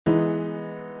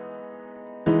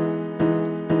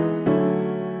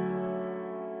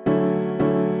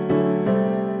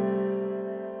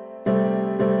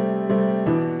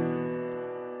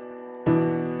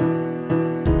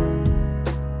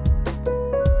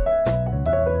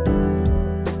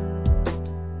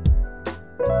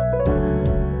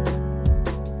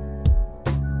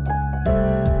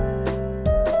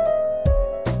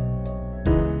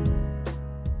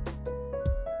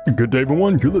Good day,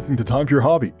 everyone. You're listening to Time for Your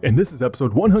Hobby, and this is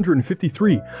episode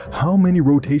 153. How many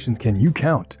rotations can you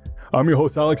count? I'm your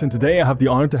host, Alex, and today I have the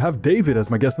honor to have David as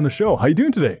my guest on the show. How you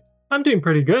doing today? I'm doing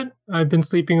pretty good. I've been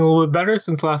sleeping a little bit better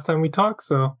since last time we talked,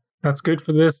 so that's good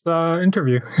for this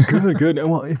interview. Good. And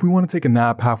well, if we want to take a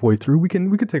nap halfway through, we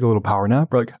could take a little power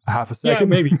nap, like half a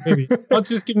second. Yeah, maybe. I'll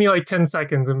just give me like 10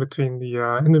 seconds in between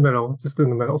in the middle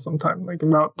sometime, like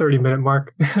about 30-minute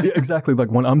mark. Yeah, exactly.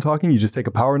 Like when I'm talking, you just take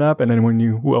a power nap, and then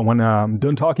when I'm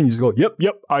done talking, you just go, yep,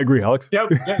 I agree, Alex. Yeah,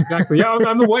 exactly. Yeah,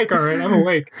 I'm awake, all right. I'm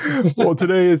awake. Well,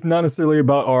 today is not necessarily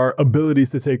about our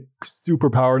abilities to take super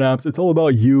power naps. It's all about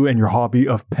you and your hobby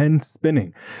of pen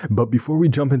spinning. But before we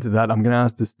jump into that, I'm going to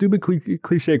ask the stupid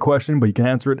cliche question, but you can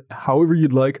answer it however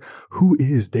you'd like. Who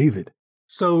is David?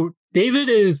 So David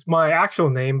is my actual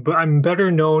name, but I'm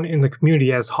better known in the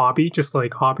community as Hobby, just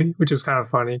like Hobby, which is kind of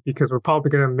funny because we're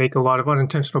probably going to make a lot of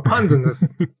unintentional puns in this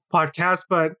podcast.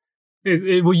 But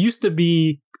it used to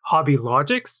be Hobby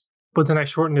Logics, but then I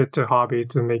shortened it to Hobby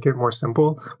to make it more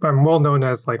simple. But I'm well known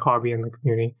as like Hobby in the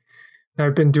community. And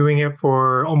I've been doing it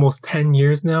for almost 10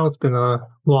 years now. It's been a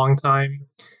long time.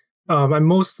 I'm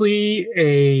mostly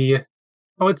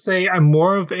I would say I'm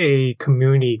more of a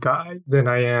community guy than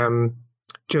I am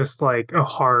just like a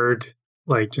hard,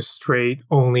 like just straight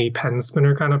only pen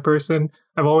spinner kind of person.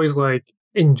 I've always like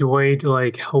enjoyed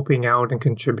like helping out and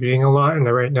contributing a lot. And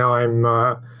right now I'm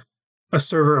a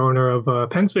server owner of a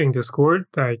pen spinning Discord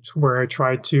where I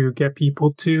try to get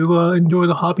people to enjoy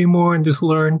the hobby more and just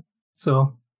learn.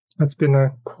 So that's been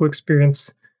a cool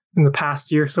experience in the past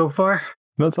year so far.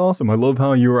 That's awesome. I love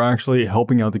how you are actually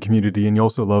helping out the community, and you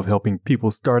also love helping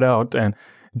people start out and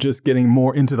just getting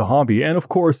more into the hobby. And of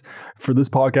course, for this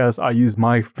podcast, I use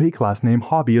my fake last name,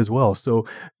 Hobby, as well. So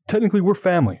technically, we're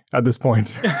family at this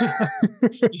point.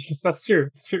 Yes, that's true.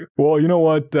 It's true. Well, you know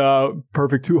what?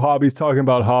 Perfect. Two hobbies talking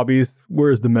about hobbies.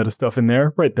 Where's the meta stuff in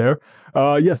there? Right there.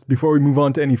 Yes, before we move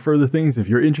on to any further things, if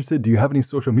you're interested, do you have any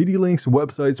social media links,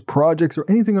 websites, projects, or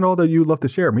anything at all that you'd love to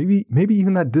share? Maybe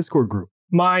even that Discord group.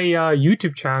 My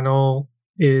YouTube channel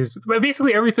is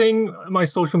basically everything. My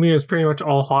social media is pretty much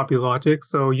all Hobby Logics.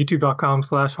 So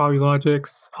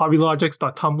youtube.com/HobbyLogics,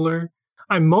 hobbylogics.tumblr.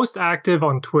 I'm most active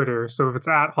on Twitter. So if it's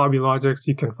at Hobby Logics,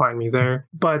 you can find me there.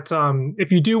 But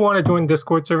if you do want to join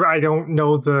Discord server, I don't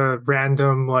know the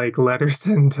random like letters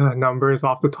and numbers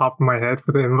off the top of my head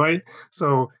for the invite.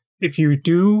 So if you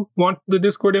do want the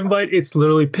Discord invite, it's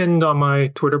literally pinned on my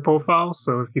Twitter profile.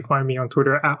 So if you find me on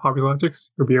Twitter at HobbyLogics,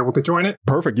 you'll be able to join it.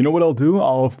 Perfect. You know what I'll do?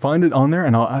 I'll find it on there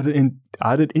and I'll add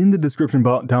it in the description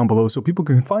down below so people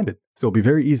can find it. So it'll be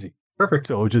very easy. Perfect.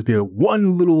 So it'll just be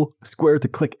one little square to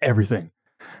click everything.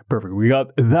 Perfect. We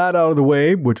got that out of the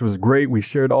way, which was great. We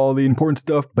shared all the important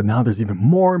stuff, but now there's even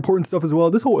more important stuff as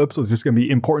well. This whole episode is just going to be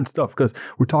important stuff because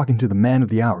we're talking to the man of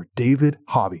the hour, David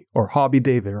Hobby, or Hobby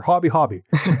David, or Hobby.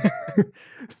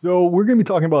 So we're going to be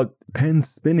talking about pen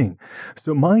spinning.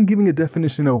 So mind giving a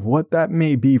definition of what that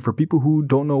may be for people who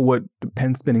don't know what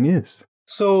pen spinning is?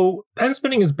 So pen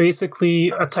spinning is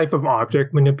basically a type of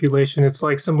object manipulation. It's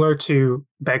like similar to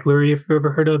Beglery, if you've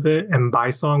ever heard of it, and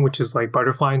Bysong, which is like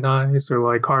butterfly knives or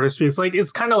like cardistry.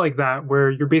 It's kind of like that,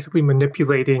 where you're basically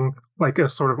manipulating like a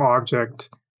sort of object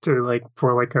to like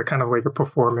for like a kind of like a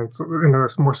performance in a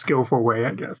more skillful way,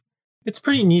 I guess. It's a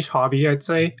pretty niche hobby, I'd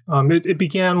say. It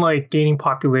began like gaining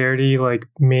popularity like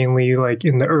mainly like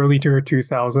in the early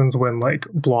 2000s when like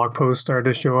blog posts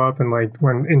started to show up and like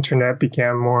when internet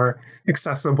became more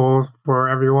accessible for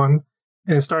everyone.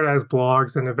 And it started as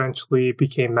blogs and eventually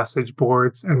became message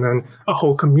boards, and then a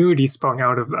whole community sprung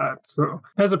out of that. So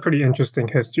it has a pretty interesting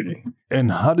history.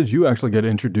 And how did you actually get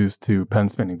introduced to pen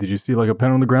spinning? Did you see like a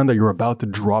pen on the ground that you were about to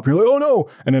drop? And you're like, oh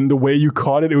no! And then the way you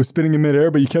caught it, it was spinning in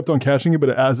midair, but you kept on catching it, but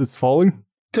as it's falling?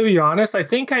 To be honest, I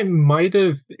think I might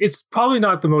have. It's probably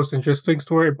not the most interesting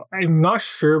story, but I'm not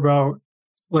sure about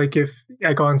like if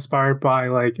I got inspired by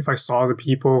like if I saw the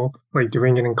people like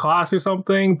doing it in class or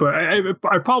something, but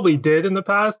I probably did in the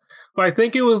past. But I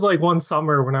think it was like one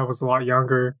summer when I was a lot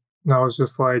younger, and I was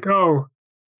just like, oh,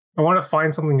 I want to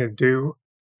find something to do,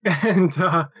 and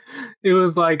it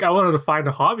was like I wanted to find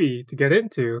a hobby to get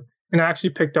into, and I actually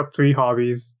picked up 3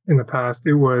 hobbies in the past.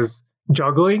 It was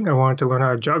juggling. I wanted to learn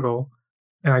how to juggle,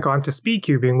 and I got into speed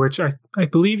cubing, which I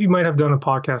believe you might have done a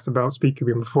podcast about speed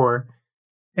cubing before.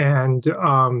 And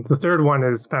the third one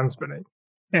is pen spinning.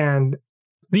 And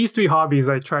these 3 hobbies,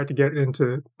 I tried to get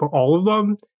into all of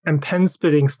them, and pen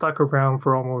spinning stuck around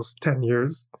for almost 10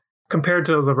 years. Compared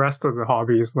to the rest of the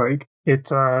hobbies, like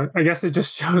I guess it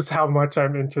just shows how much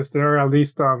I'm interested, or at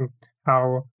least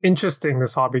how interesting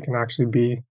this hobby can actually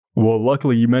be. Well,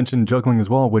 luckily you mentioned juggling as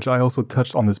well, which I also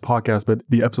touched on this podcast, but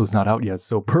the episode's not out yet.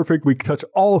 So perfect. We touch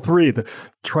all three, the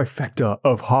trifecta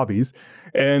of hobbies.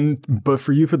 But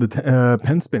for you, for the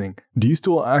pen spinning, do you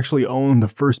still actually own the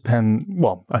first pen?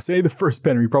 Well, I say the first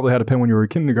pen, you probably had a pen when you were in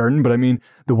kindergarten, but I mean,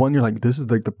 the one you're like, this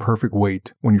is like the perfect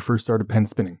weight when you first started pen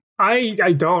spinning.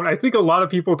 I don't. I think a lot of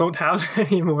people don't have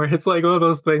it anymore. It's like one of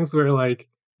those things where like,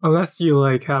 unless you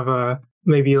like have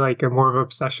maybe like a more of an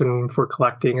obsession for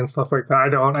collecting and stuff like that. I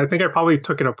don't. I think I probably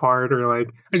took it apart or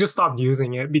like I just stopped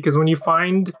using it because when you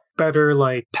find better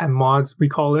like pen mods, we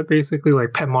call it basically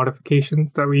like pen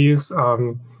modifications that we use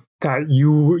that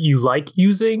you like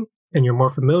using and you're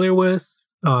more familiar with,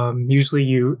 usually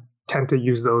you tend to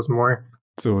use those more.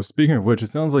 So speaking of which, it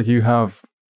sounds like you have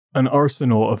an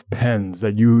arsenal of pens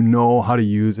that you know how to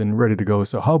use and ready to go.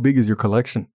 So how big is your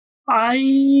collection?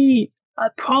 I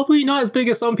probably not as big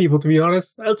as some people, to be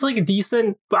honest. It's like a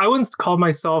decent, but I wouldn't call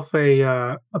myself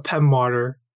a pen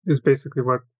modder. Is basically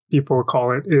what people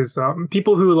call it. Is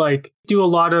people who like do a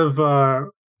lot of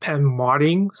pen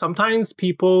modding. Sometimes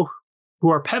people who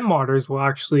are pen modders will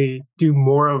actually do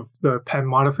more of the pen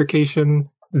modification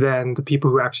than the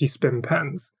people who actually spin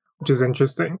pens, which is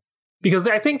interesting. Because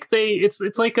I think it's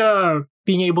like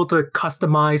being able to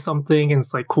customize something, and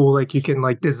it's like cool, like you can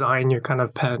like design your kind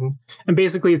of pen, and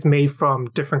basically it's made from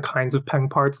different kinds of pen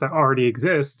parts that already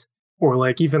exist, or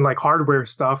like even like hardware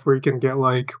stuff where you can get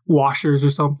like washers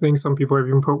or something. Some people have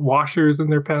even put washers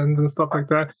in their pens and stuff like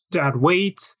that to add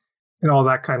weight and all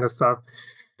that kind of stuff.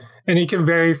 And it can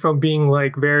vary from being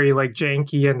like very like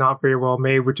janky and not very well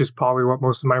made, which is probably what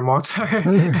most of my mods are,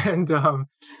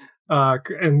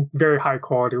 and very high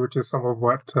quality, which is some of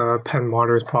what pen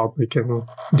modders probably can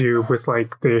do with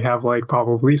like they have like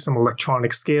probably some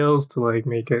electronic scales to like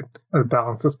make it as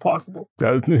balanced as possible.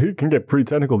 It can get pretty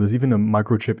technical. There's even a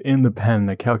microchip in the pen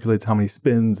that calculates how many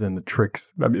spins and the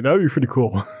tricks. I mean, that would be pretty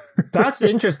cool. That's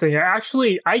interesting.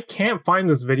 I can't find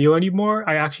this video anymore.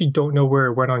 I actually don't know where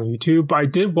it went on YouTube, but I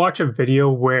did watch a video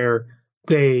where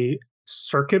they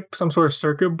some sort of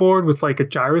circuit board with like a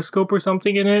gyroscope or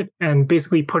something in it and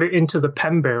basically put it into the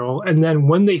pen barrel, and then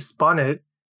when they spun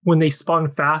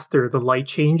faster, the light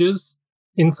changes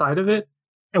inside of it,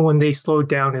 and when they slow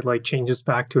down, it like changes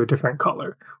back to a different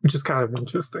color, which is kind of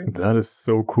interesting. That is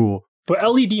so cool. But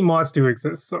LED mods do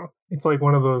exist, so it's like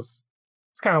one of those,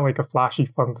 it's kind of like a flashy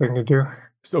fun thing to do.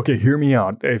 So, okay, hear me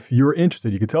out. If you're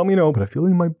interested, you can tell me no, but I feel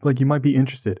you might be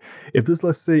interested. If there's,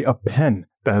 let's say, a pen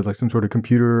that has like some sort of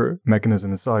computer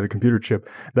mechanism inside, a computer chip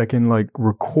that can like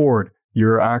record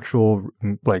your actual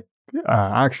like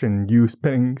action, you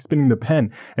spinning the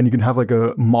pen, and you can have like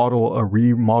a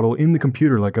remodel in the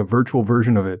computer, like a virtual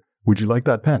version of it. Would you like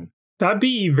that pen? That'd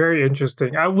be very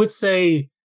interesting. I would say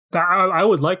that I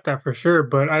would like that for sure,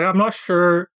 but I'm not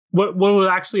sure what would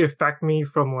actually affect me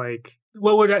from like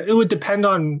it would depend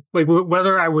on like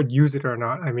whether I would use it or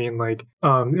not. I mean, like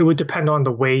it would depend on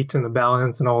the weight and the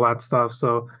balance and all that stuff.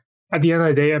 So at the end of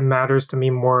the day, it matters to me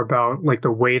more about like the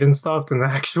weight and stuff than the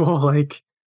actual like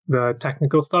the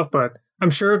technical stuff. But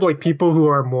I'm sure like people who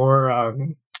are more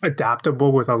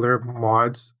adaptable with other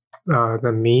mods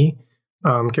than me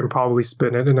can probably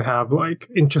spin it and have like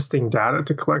interesting data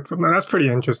to collect from that. That's pretty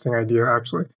interesting idea,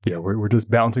 actually. Yeah, we're just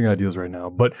bouncing ideas right now.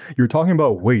 But you're talking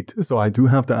about weight, so I do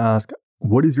have to ask,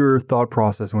 what is your thought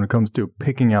process when it comes to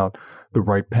picking out the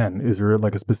right pen? Is there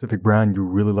like a specific brand you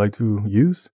really like to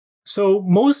use? So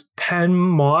most pen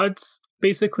mods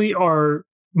basically are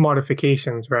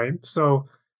modifications, right? So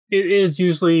it is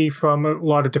usually from a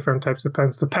lot of different types of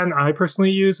pens. The pen I personally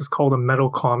use is called a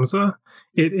Metal Kamsa.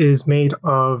 It is made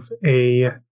of a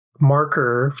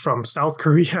marker from South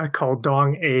Korea called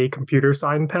Dong-A computer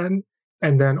sign pen,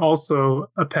 and then also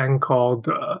a pen called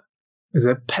is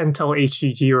it Pentel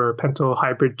HGG or Pentel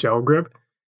Hybrid Gel Grip.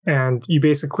 And you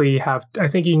basically have, I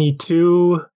think you need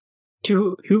two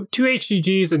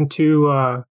HGGs and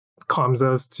two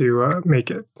Kamsas to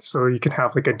make it, so you can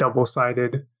have like a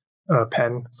double-sided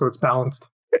pen, so it's balanced.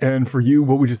 And for you,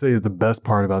 what would you say is the best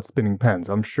part about spinning pens?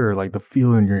 I'm sure like the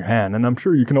feel in your hand, and I'm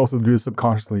sure you can also do this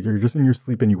subconsciously. You're just in your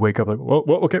sleep and you wake up like, well,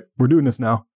 okay, we're doing this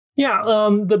now. Yeah,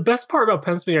 the best part about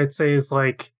pen spinning, I'd say, is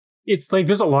like, it's like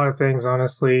there's a lot of things,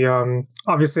 honestly.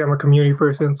 Obviously, I'm a community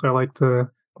person, so I like to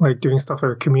like doing stuff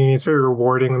for the community. It's very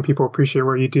rewarding when people appreciate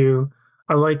what you do.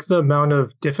 I like the amount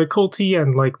of difficulty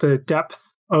and like the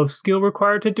depth of skill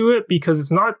required to do it, because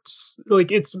it's not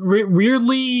like it's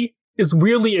weirdly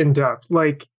in depth.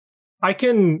 Like I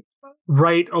can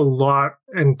write a lot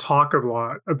and talk a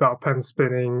lot about pen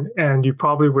spinning, and you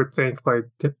probably would think like,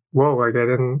 whoa, like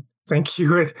think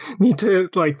you would need to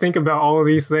like think about all of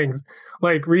these things.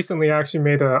 Like recently, I actually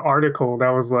made an article that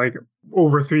was like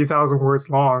over 3,000 words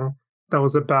long. That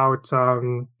was about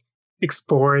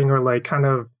exploring or like kind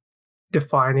of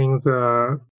defining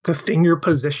the finger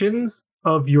positions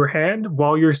of your hand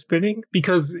while you're spinning.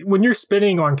 Because when you're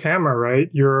spinning on camera, right,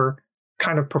 you're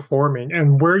kind of performing,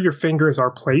 and where your fingers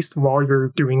are placed while you're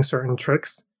doing certain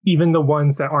tricks, even the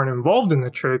ones that aren't involved in the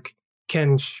trick,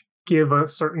 can give a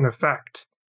certain effect,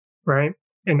 right?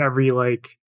 In every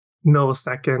like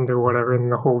millisecond or whatever in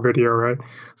the whole video, right?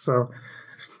 So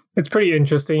it's pretty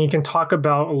interesting. You can talk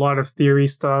about a lot of theory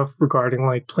stuff regarding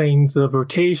like planes of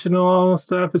rotational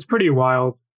stuff. It's pretty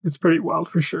wild. It's pretty wild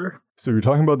for sure. So you're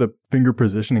talking about the finger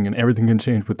positioning and everything can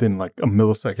change within like a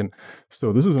millisecond.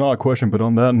 So this is an odd question, but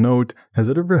on that note, has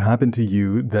it ever happened to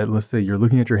you that, let's say you're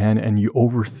looking at your hand and you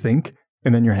overthink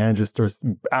and then your hand just starts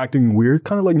acting weird?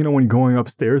 Kind of like, when you're going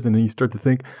upstairs and then you start to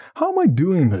think, how am I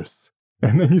doing this?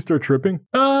 And then you start tripping?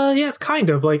 Yeah, it's kind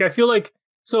of like, I feel like,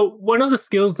 so one of the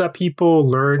skills that people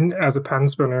learn as a pen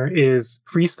spinner is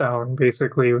freestyling,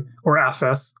 basically, or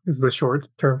FS is the short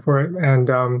term for it. And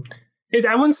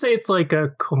I wouldn't say it's like a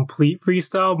complete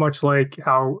freestyle, much like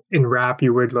how in rap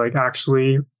you would like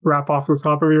actually rap off the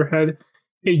top of your head.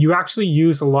 You actually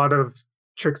use a lot of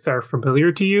tricks that are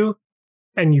familiar to you,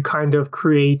 and you kind of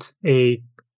create a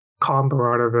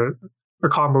combo out of it. A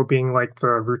combo being like the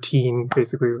routine,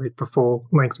 basically like the full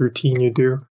length routine you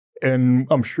do. And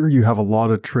I'm sure you have a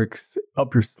lot of tricks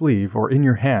up your sleeve or in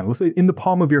your hand. Let's say in the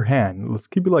palm of your hand. Let's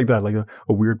keep it like that, like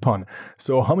a weird pun.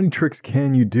 So how many tricks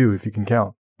can you do if you can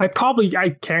count? I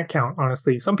can't count,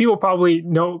 honestly. Some people probably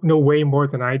know way more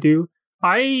than I do.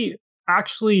 I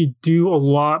actually do a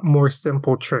lot more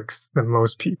simple tricks than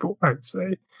most people, I'd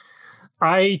say.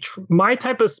 My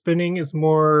type of spinning is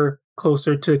more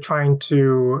closer to trying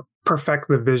to perfect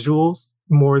the visuals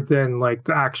more than like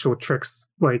the actual tricks,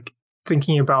 like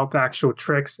thinking about the actual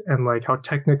tricks and like how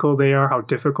technical they are, how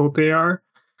difficult they are.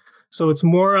 So it's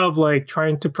more of like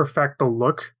trying to perfect the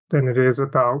look than it is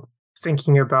about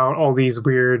thinking about all these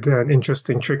weird and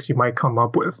interesting tricks you might come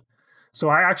up with. So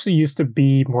I actually used to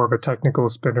be more of a technical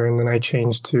spinner, and then I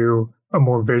changed to a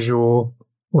more visual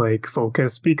like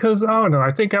focus because I don't know,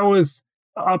 I think I was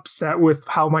upset with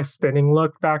how my spinning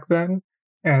looked back then,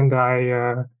 and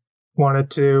I wanted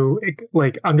to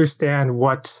like understand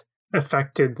what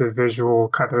affected the visual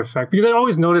kind of effect, because I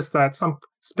always noticed that some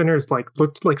spinners like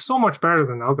looked like so much better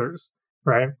than others,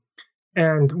 right?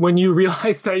 And when you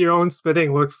realize that your own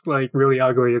spinning looks like really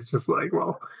ugly, it's just like,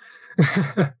 well.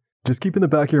 Just keep in the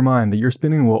back of your mind that your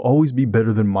spinning will always be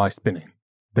better than my spinning.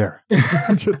 There.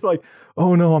 Just like,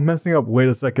 oh no, I'm messing up. Wait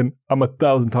a second. I'm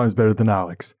 1,000 times better than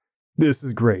Alex. This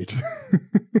is great.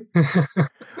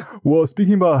 Well,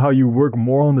 speaking about how you work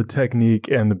more on the technique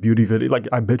and the beauty of it, like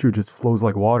I bet you it just flows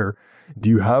like water. Do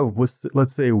you have,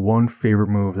 let's say, one favorite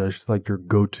move that's just like your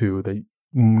go-to that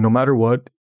no matter what,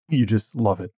 you just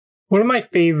love it? One of my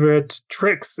favorite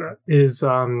tricks is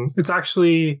it's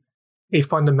actually a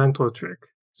fundamental trick.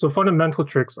 So fundamental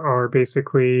tricks are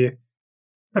basically,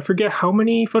 I forget how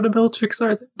many fundamental tricks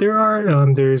there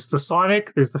are. There's the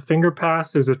sonic, there's the finger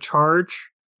pass, there's a charge,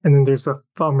 and then there's the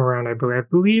thumb around. I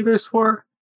believe there's 4.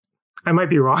 I might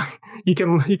be wrong.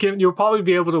 You'll probably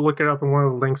be able to look it up in one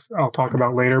of the links I'll talk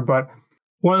about later. But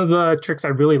one of the tricks I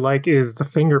really like is the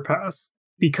finger pass,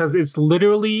 because it's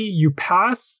literally you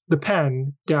pass the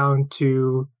pen down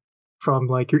to from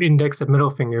like your index and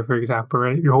middle finger, for example,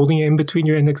 right? You're holding it in between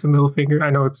your index and middle finger. I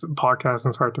know it's a podcast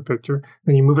and it's hard to picture.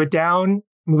 Then you move it down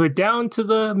to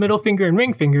the middle finger and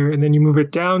ring finger, and then you move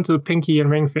it down to the pinky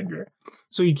and ring finger.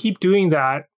 So you keep doing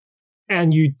that,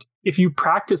 and if you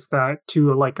practice that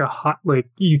to like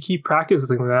you keep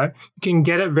practicing that, you can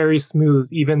get it very smooth,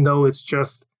 even though it's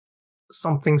just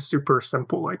something super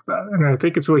simple like that. And I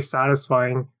think it's really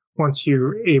satisfying once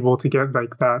you're able to get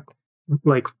like that,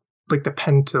 like the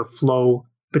pen to flow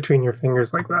between your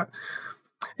fingers like that.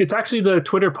 It's actually the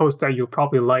Twitter post that you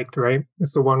probably liked, right?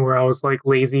 It's the one where I was like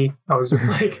lazy. I was just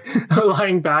like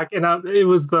lying back, and it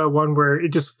was the one where it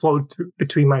just flowed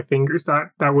between my fingers.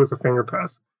 That was a finger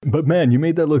pass. But man, you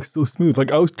made that look so smooth.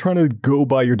 Like I was trying to go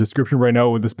by your description right now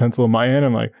with this pencil in my hand.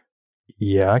 I'm like,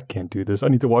 yeah, I can't do this. I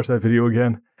need to watch that video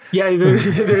again. Yeah,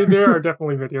 there are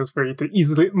definitely videos for you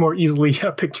to more easily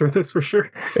picture this for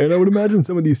sure. And I would imagine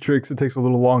some of these tricks, it takes a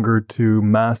little longer to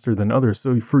master than others.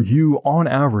 So for you, on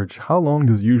average, how long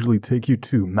does it usually take you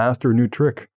to master a new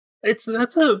trick? That's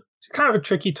a kind of a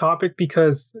tricky topic,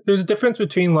 because there's a difference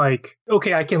between like,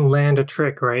 okay, I can land a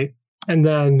trick, right? And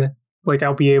then like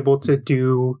I'll be able to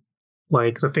do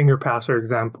like the finger pass, for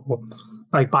example,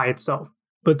 like by itself.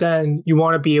 But then you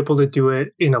want to be able to do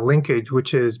it in a linkage,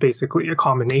 which is basically a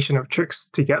combination of tricks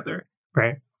together,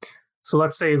 right? So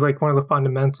let's say like one of the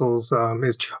fundamentals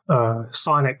is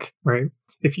Sonic, right?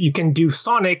 If you can do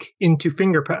Sonic into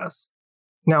finger pass.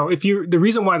 Now, the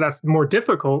reason why that's more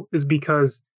difficult is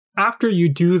because after you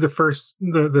do the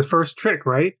first trick,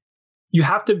 right? You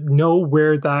have to know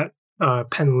where that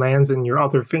pen lands in your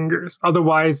other fingers.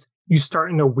 Otherwise, you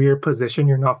start in a weird position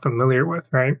you're not familiar with,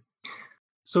 right?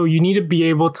 So you need to be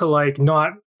able to like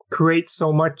not create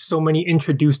so many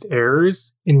introduced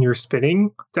errors in your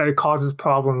spinning that it causes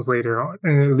problems later on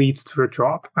and it leads to a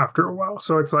drop after a while.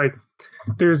 So it's like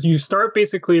you start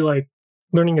basically like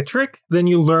learning a trick, then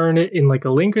you learn it in like a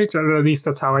linkage, at least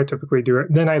that's how I typically do it.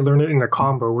 Then I learn it in a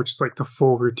combo, which is like the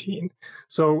full routine.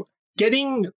 So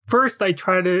I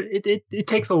try to, it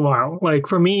takes a while. Like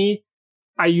for me,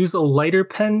 I use a lighter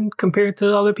pen compared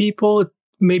to other people.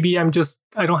 Maybe I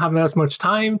don't have as much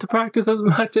time to practice as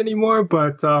much anymore,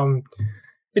 but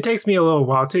it takes me a little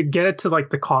while to get it to like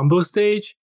the combo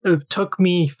stage. It took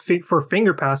me for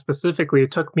finger pass specifically,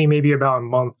 it took me maybe about a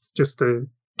month just to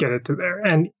get it to there.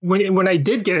 And when I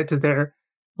did get it to there,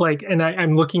 like, and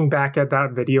I'm looking back at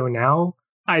that video now,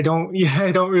 I don't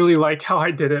really like how I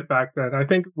did it back then. I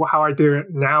think how I do it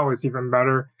now is even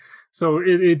better. So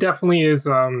it definitely is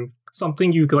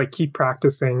something you like keep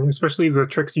practicing, especially the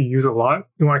tricks you use a lot.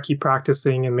 You want to keep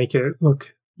practicing and make it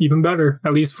look even better,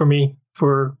 at least for me,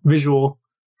 for visual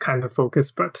kind of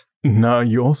focus. But now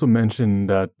you also mentioned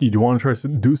that you want to try to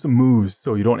do some moves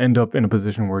so you don't end up in a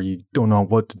position where you don't know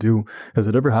what to do. Has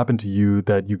it ever happened to you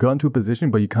that you got into a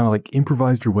position, but you kind of like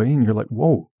improvised your way and you're like,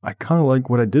 whoa, I kind of like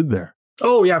what I did there?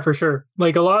 Oh yeah, for sure.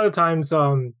 Like a lot of times,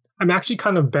 I'm actually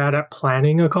kind of bad at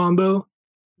planning a combo.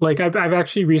 Like I've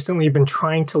actually recently been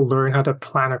trying to learn how to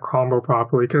plan a combo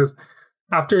properly because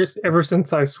ever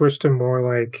since I switched to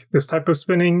more like this type of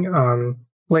spinning,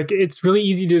 like it's really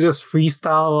easy to just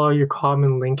freestyle all your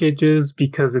common linkages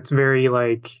because it's very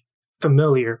like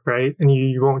familiar, right? And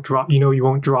you won't drop, you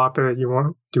won't drop it, you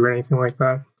won't do anything like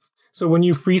that. So when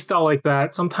you freestyle like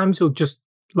that, sometimes you'll just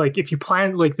like if you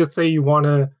plan like let's say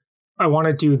I want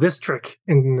to do this trick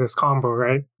in this combo,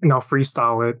 right? And I'll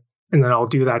freestyle it. And then I'll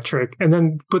do that trick.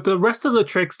 But the rest of the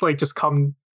tricks like just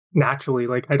come naturally.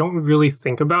 Like I don't really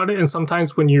think about it. And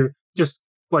sometimes when you just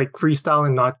like freestyle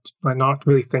and not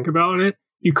really think about it,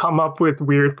 you come up with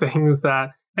weird things that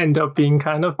end up being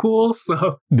kind of cool.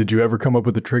 So did you ever come up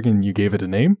with a trick and you gave it a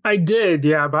name? I did,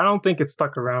 yeah, but I don't think it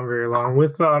stuck around very long.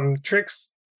 With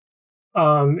tricks,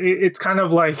 it's kind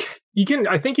of like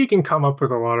I think you can come up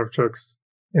with a lot of tricks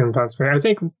in pen spinning. I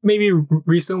think maybe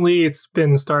recently it's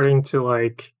been starting to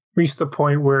like reach the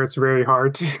point where it's very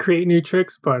hard to create new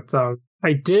tricks, but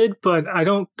I did, but I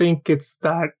don't think it's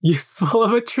that useful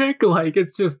of a trick. Like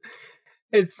it's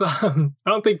I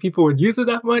don't think people would use it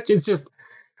that much. It's just,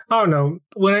 I don't know.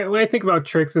 When I think about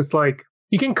tricks, it's like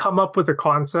you can come up with a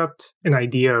concept, an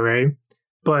idea, right?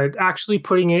 But actually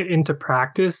putting it into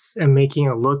practice and making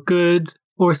it look good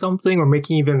or something, or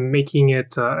making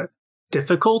it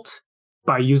difficult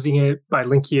by linking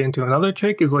it into another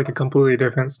trick is like a completely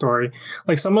different story.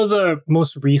 Like some of the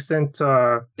most recent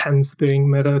pen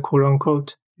spinning meta, quote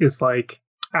unquote, is like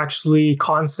actually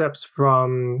concepts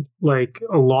from like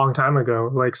a long time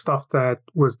ago, like stuff that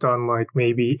was done like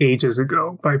maybe ages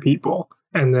ago by people.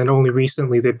 And then only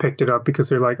recently they picked it up because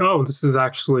they're like, oh, this is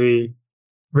actually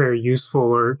very useful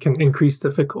or can increase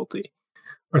difficulty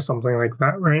or something like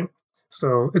that, right?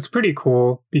 So it's pretty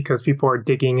cool because people are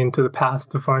digging into the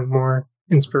past to find more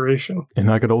inspiration. And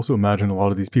I could also imagine a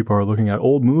lot of these people are looking at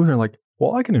old moves and are like,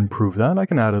 well, I can improve that. I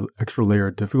can add an extra layer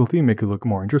of difficulty and make it look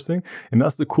more interesting. And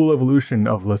that's the cool evolution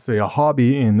of, let's say, a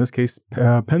hobby, in this case,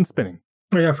 pen spinning.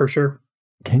 Oh, yeah, for sure.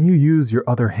 Can you use your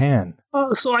other hand?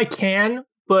 So I can,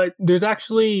 but there's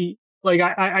actually, like,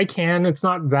 I can. It's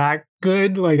not that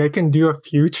good. Like, I can do a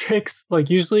few tricks. Like,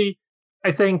 usually,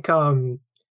 I think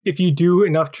if you do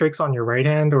enough tricks on your right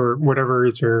hand or whatever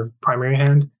is your primary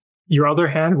hand, your other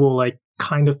hand will, like,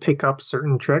 kind of pick up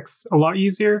certain tricks a lot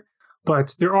easier.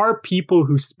 But there are people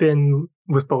who spin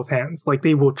with both hands. Like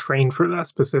they will train for that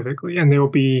specifically, and they'll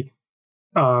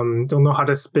know how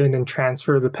to spin and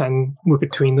transfer the pen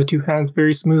between the two hands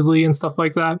very smoothly and stuff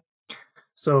like that.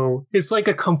 So it's like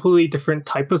a completely different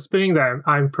type of spinning that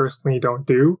I personally don't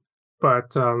do.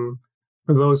 But for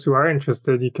those who are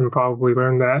interested, you can probably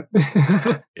learn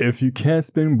that. If you can't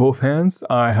spin both hands,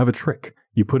 I have a trick.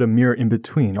 You put a mirror in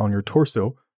between on your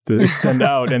torso. to extend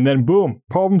out, and then boom,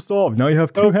 problem solved. Now you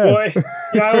have two hands. Boy.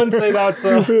 Yeah, I wouldn't say that.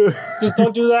 So just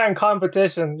don't do that in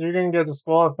competition. You're gonna get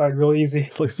disqualified real easy.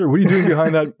 It's like, sir, what are you doing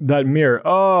behind that mirror?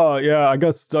 Oh, yeah, I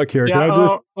got stuck here. Yeah,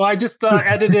 Can I just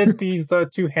edited these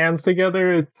two hands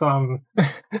together. It's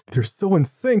They're so in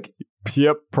sync.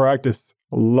 Yep, practice.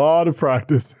 A lot of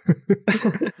practice.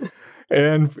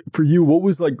 And for you, what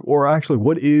was like, or actually,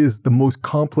 what is the most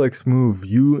complex move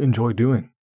you enjoy doing?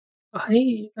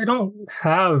 I don't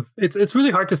have. It's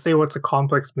really hard to say what's a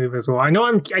complex move as well. I know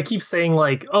I keep saying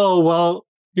like, oh well,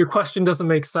 your question doesn't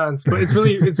make sense, but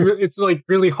it's like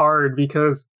really hard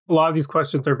because a lot of these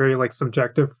questions are very like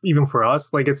subjective, even for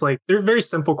us. Like it's like they're very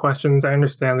simple questions. I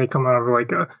understand they come out of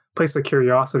like a place of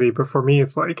curiosity, but for me,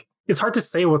 it's like it's hard to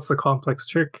say what's the complex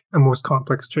trick and most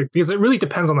complex trick because it really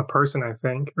depends on the person. I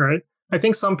think, right? I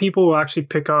think some people will actually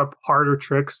pick up harder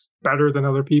tricks better than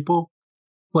other people.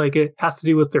 Like it has to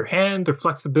do with their hand, their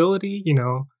flexibility,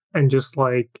 and just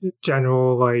like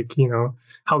general, like,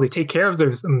 how they take care of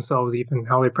themselves, even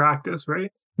how they practice,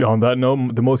 right? On that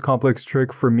note, the most complex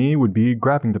trick for me would be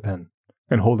grabbing the pen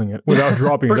and holding it without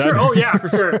dropping For it. sure. Oh, yeah, for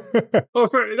sure.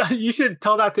 You should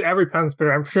tell that to every pen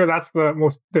spinner. I'm sure that's the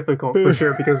most difficult for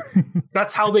sure because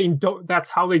that's how they drop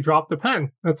the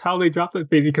pen. That's how they drop it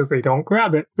because they don't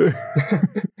grab it.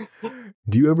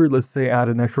 Do you ever, let's say, add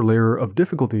an extra layer of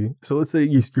difficulty? So let's say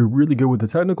you're really good with the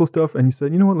technical stuff and you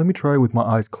said, you know what, let me try with my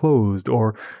eyes closed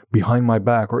or behind my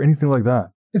back or anything like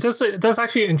that. That's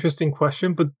actually an interesting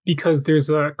question, but because there's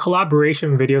a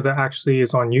collaboration video that actually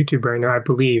is on YouTube right now, I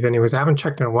believe. Anyways, I haven't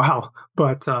checked in a while,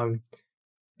 but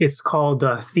it's called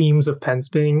Themes of Pen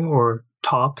Spinning, or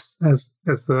TOPS as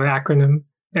the acronym.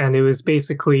 And it was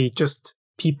basically just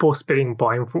people spinning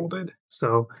blindfolded.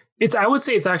 So I would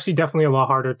say it's actually definitely a lot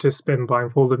harder to spin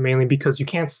blindfolded, mainly because you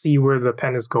can't see where the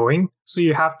pen is going. So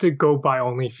you have to go by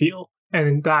only feel.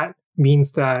 And that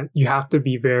means that you have to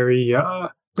be very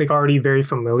already very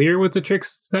familiar with the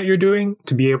tricks that you're doing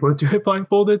to be able to do it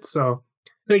blindfolded. So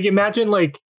like imagine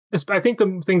I think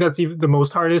the thing that's even the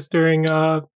most hardest during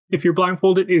if you're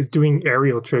blindfolded is doing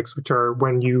aerial tricks, which are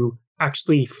when you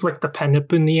actually flick the pen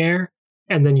up in the air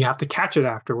and then you have to catch it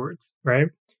afterwards, right?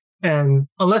 And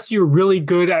unless you're really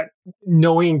good at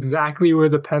knowing exactly where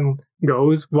the pen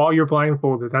goes while you're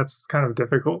blindfolded, that's kind of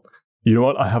difficult. You know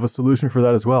what? I have a solution for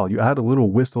that as well. You add a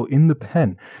little whistle in the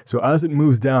pen. So as it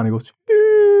moves down, it goes,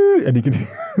 and you can...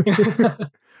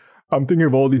 I'm thinking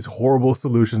of all these horrible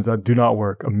solutions that do not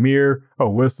work. A mirror, a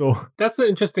whistle. That's an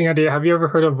interesting idea. Have you ever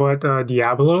heard of what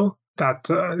Diablo? That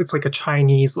it's like a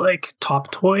Chinese like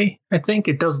top toy. I think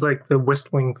it does like the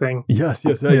whistling thing. Yes.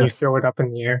 You throw it up in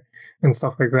the air and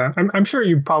stuff like that. I'm sure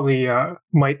you probably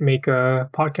might make a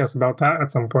podcast about that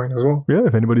at some point as well. Yeah,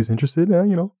 if anybody's interested,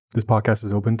 this podcast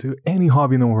is open to any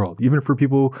hobby in the world, even for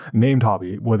people named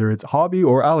Hobby, whether it's Hobby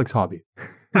or Alex Hobby.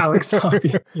 Alex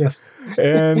Hobby, yes.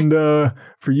 And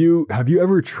for you, have you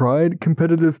ever tried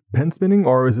competitive pen spinning,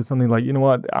 or is it something like, you know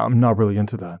what, I'm not really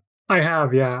into that? I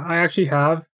have, yeah. I actually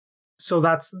have. So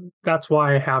that's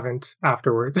why I haven't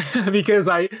afterwards because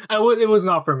it was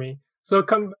not for me. So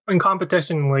in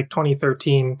competition in like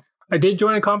 2013, I did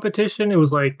join a competition. It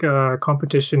was like a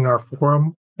competition in our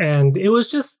forum, and it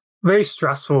was just very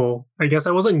stressful. I guess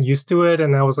I wasn't used to it,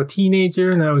 and I was a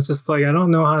teenager, and I was just like, I don't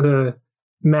know how to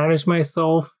manage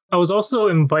myself. I was also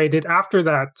invited after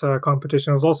that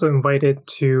competition. I was also invited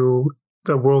to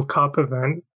the World Cup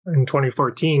event in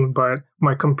 2014, but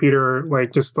my computer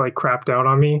just crapped out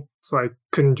on me, so I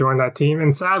couldn't join that team.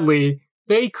 And sadly,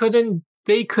 they couldn't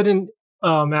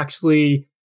actually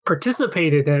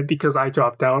participate in it because I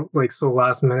dropped out so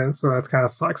last minute. So that kind of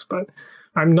sucks. But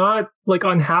I'm not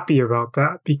unhappy about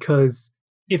that, because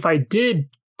if I did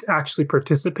actually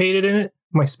participate in it,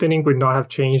 my spinning would not have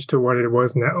changed to what it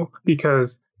was now,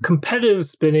 because competitive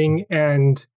spinning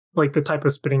and the type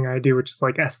of spinning I do, which is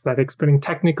aesthetic spinning,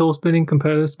 technical spinning,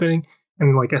 competitive spinning,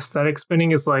 and aesthetic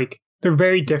spinning is they're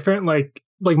very different. Like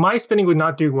my spinning would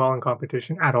not do well in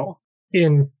competition at all.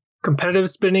 In competitive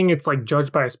spinning, it's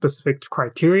judged by a specific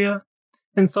criteria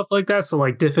and stuff like that. So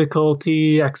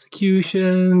difficulty,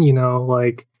 execution,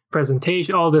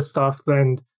 presentation, all this stuff.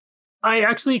 And I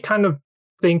actually kind of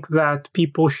think that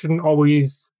people shouldn't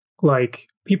always think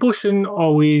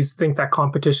that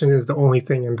competition is the only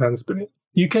thing in pen spinning.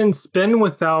 You can spin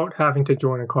without having to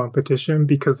join a competition,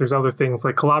 because there's other things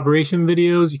like collaboration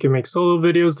videos. You can make solo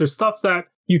videos. There's stuff that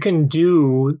you can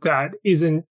do that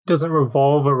doesn't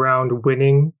revolve around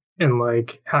winning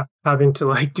and having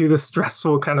to do the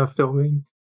stressful kind of filming.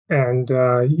 And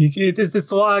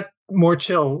it's a lot more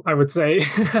chill, I would say.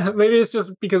 Maybe it's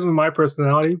just because of my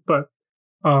personality, but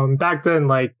back then,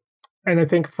 And I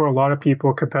think for a lot of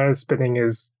people, competitive spinning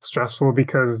is stressful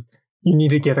because you need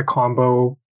to get a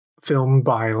combo filmed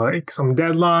by like some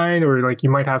deadline, or like you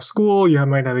might have school, you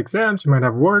might have exams, you might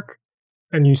have work,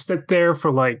 and you sit there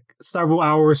for like several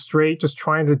hours straight just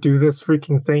trying to do this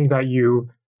freaking thing that you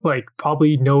like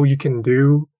probably know you can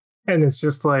do. And it's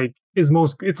just like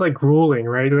it's like grueling,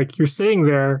 right? Like you're sitting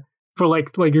there for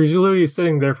like you're literally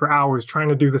sitting there for hours trying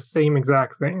to do the same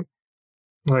exact thing.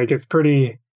 Like it gets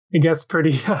pretty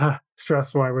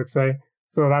stressful, I would say.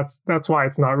 So that's why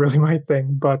it's not really my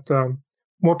thing. But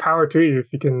more power to you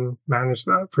if you can manage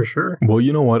that, for sure. Well,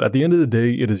 you know what? At the end of the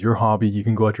day, it is your hobby. You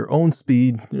can go at your own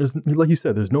speed. There's, like you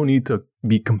said, there's no need to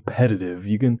be competitive.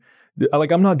 You can,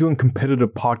 like, I'm not doing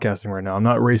competitive podcasting right now. I'm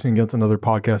not racing against another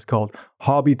podcast called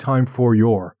Hobby Time for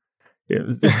Your.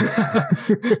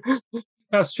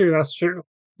 That's true. That's true.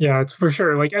 Yeah, it's for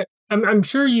sure. Like I'm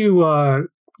sure you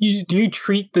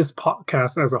treat this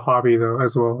podcast as a hobby though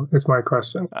as well. Is my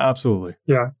question. Absolutely.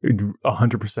 Yeah.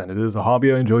 100%. It is a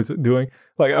hobby I enjoy doing.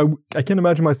 Like I can't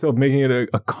imagine myself making it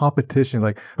a competition.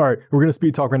 Like, all right, we're gonna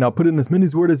speed talk right now. Put in as many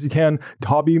words as you can.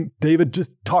 Hobby, David,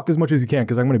 just talk as much as you can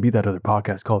because I'm gonna be that other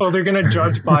podcast called. Oh, they're gonna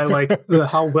judge by like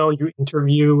how well you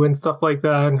interview and stuff like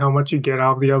that, and how much you get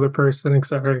out of the other person, et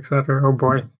cetera, et cetera. Oh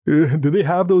boy. Do they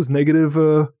have those negative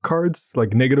cards,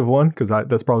 like -1? Because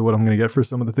that's probably what I'm gonna get for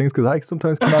some of the things. Because I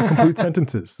sometimes cannot complete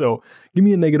sentences. So give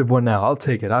me a -1 now. I'll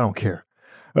take it. I don't care.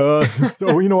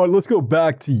 So you know what? Let's go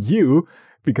back to you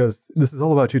because this is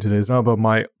all about you today. It's not about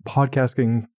my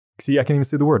podcasting. See, I can't even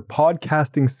say the word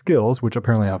podcasting skills, which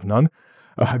apparently I have none.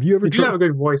 Have you ever? You do have a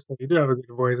good voice, though. You do have a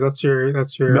good voice. That's your.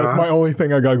 That's my only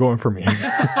thing I got going for me.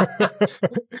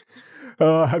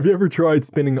 Have you ever tried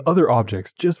spinning other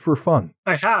objects just for fun?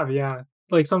 I have, yeah.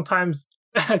 Like sometimes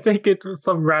I think it was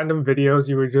some random videos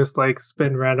you would just like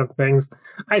spin random things.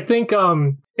 I think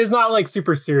it's not like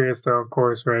super serious though, of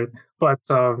course, right? But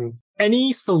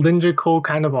any cylindrical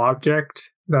kind of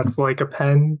object that's like a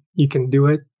pen, you can do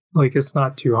it. Like it's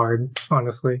not too hard,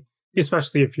 honestly.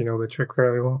 Especially if you know the trick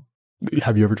very well.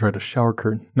 Have you ever tried a shower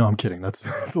curtain? No, I'm kidding.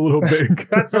 That's a little big.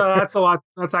 That's a lot.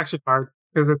 That's actually hard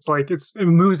because it's like it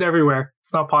moves everywhere.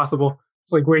 It's not possible.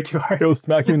 It's like way too hard. It'll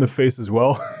smack you in the face as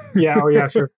well. Yeah. Oh yeah.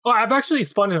 Sure. Oh, I've actually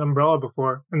spun an umbrella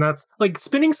before, and that's like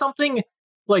spinning something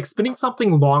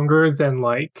longer than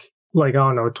like I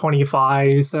don't know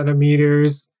 25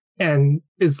 centimeters, and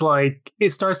it's like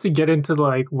it starts to get into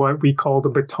like what we call the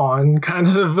baton kind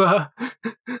of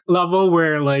level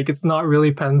where like it's not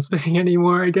really pen spinning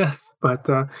anymore, I guess. But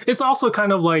it's also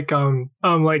kind of like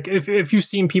if you've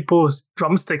seen people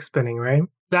drumstick spinning, right?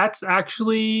 That's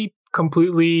actually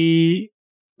completely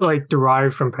like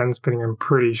derived from pen spinning, I'm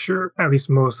pretty sure. At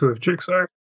least most of the tricks are.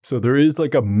 So there is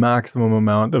like a maximum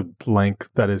amount of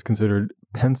length that is considered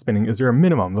pen spinning. Is there a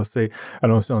minimum? Let's say, I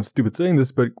know it sounds stupid saying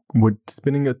this, but would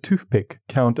spinning a toothpick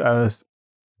count as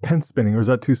pen spinning, or is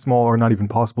that too small or not even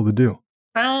possible to do?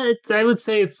 I would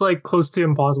say it's like close to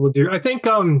impossible to do. I think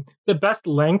the best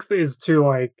length is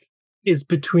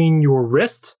between your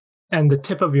wrist and the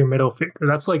tip of your middle finger.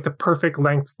 That's like the perfect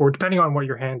length for, depending on what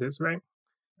your hand is, right?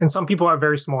 And some people have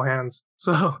very small hands.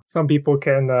 So some people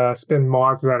can spin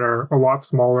mods that are a lot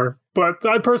smaller. But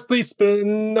I personally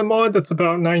spin a mod that's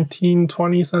about 19,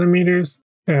 20 centimeters.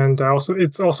 And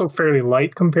it's also fairly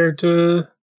light compared to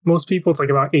most people. It's like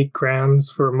about 8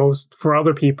 grams for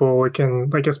other people. It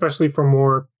can, like, especially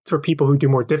for people who do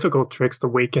more difficult tricks, the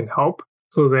weight can help.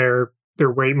 So their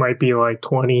weight might be like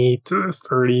 20 to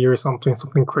 30 or something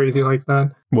crazy like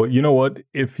that. Well, you know what?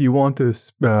 If you want to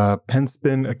pen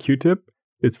spin a Q-tip,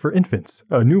 it's for infants.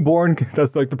 A newborn,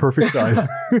 that's like the perfect size.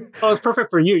 Oh, it's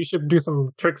perfect for you. You should do some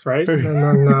tricks, right? And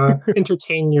then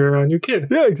entertain your new kid.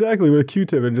 Yeah, exactly. With a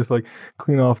Q-tip and just like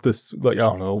clean off this, like, I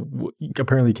don't know.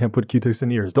 Apparently you can't put Q-tips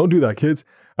in ears. Don't do that, kids.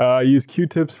 Use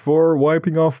Q-tips for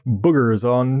wiping off boogers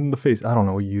on the face. I don't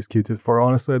know what you use Q-tips for,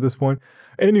 honestly, at this point.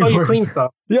 Anyways, oh, you clean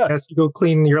stuff. Yes. Yes, you go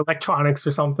clean your electronics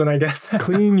or something, I guess.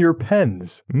 Clean your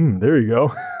pens. There you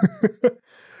go.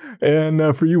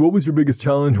 And for you, what was your biggest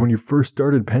challenge when you first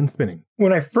started pen spinning?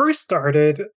 When I first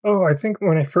started,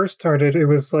 it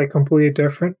was like completely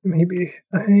different. Maybe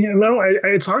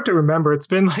it's hard to remember. It's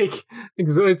been like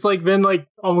been like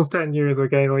almost 10 years.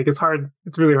 Okay, like it's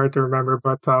really hard to remember.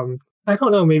 But I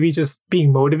don't know. Maybe just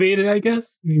being motivated. I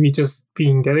guess maybe just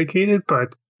being dedicated.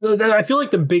 But I feel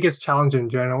like the biggest challenge in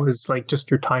general is like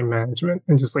just your time management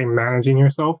and just like managing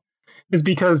yourself. Is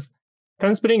because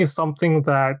pen spinning is something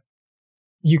that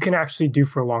you can actually do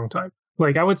for a long time.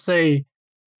 Like I would say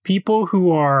people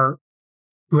who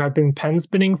have been pen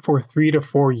spinning for 3 to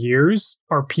 4 years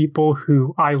are people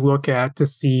who I look at to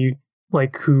see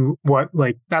like who, what,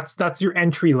 like that's your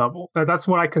entry level. That's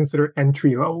what I consider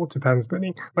entry level to pen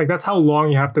spinning. Like that's how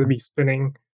long you have to be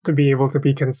spinning to be able to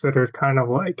be considered kind of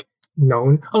like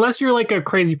known. Unless you're like a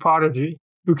crazy prodigy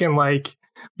who can like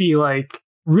be like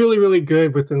really, really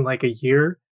good within like a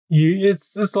year.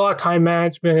 It's a lot of time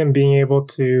management and being able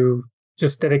to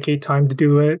just dedicate time to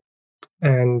do it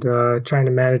and trying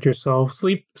to manage yourself.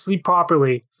 Sleep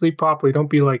properly. Sleep properly. Don't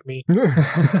be like me.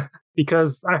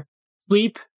 Because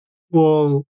sleep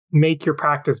will make your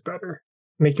practice better,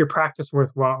 make your practice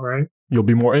worthwhile, right? You'll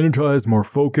be more energized, more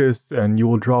focused, and you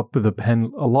will drop the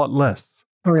pen a lot less.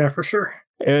 Oh yeah, for sure.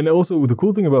 And also, the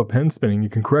cool thing about pen spinning, you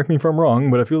can correct me if I'm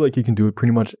wrong, but I feel like you can do it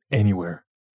pretty much anywhere.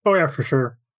 Oh yeah, for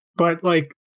sure. But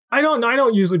like, I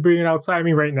don't usually bring it outside. I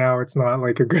mean, right now it's not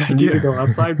like a good idea to go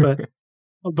outside, but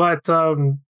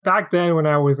back then when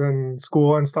I was in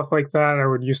school and stuff like that, I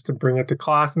would used to bring it to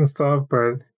class and stuff.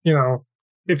 But you know,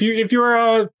 if you're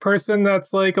a person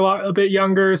that's like a bit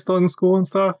younger, still in school and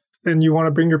stuff, and you want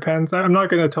to bring your pens, I'm not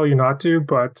going to tell you not to,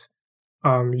 but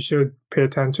you should pay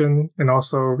attention, and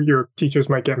also your teachers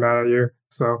might get mad at you.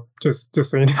 So just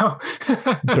so you know.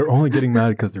 They're only getting mad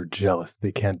because they're jealous.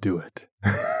 They can't do it.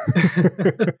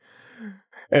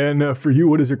 And for you,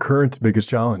 what is your current biggest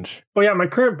challenge? Oh yeah, my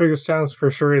current biggest challenge for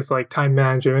sure is like time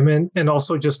management, and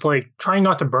also just like trying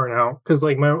not to burn out, because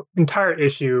like my entire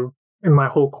issue in my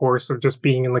whole course of just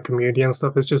being in the community and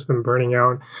stuff has just been burning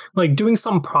out. Like doing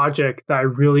some project that I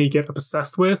really get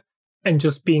obsessed with and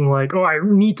just being like, oh, I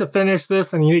need to finish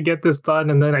this, I need to get this done,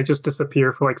 and then I just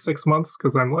disappear for like 6 months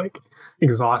because I'm like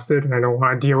exhausted and I don't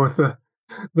want to deal with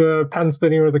the pen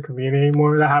spinning or the community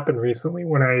anymore. That happened recently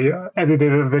when I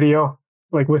edited a video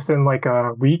like within like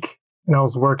a week, and I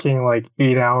was working like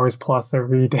 8 hours plus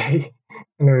every day,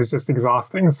 and it was just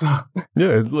exhausting. So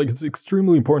yeah, it's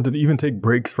extremely important to even take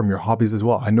breaks from your hobbies as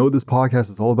well. I know this podcast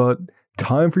is all about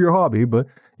time for your hobby, but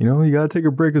you know, you got to take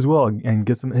a break as well and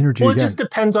get some energy well, again. It just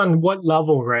depends on what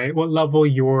level, right? What level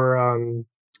you're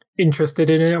interested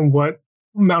in it and what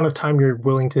amount of time you're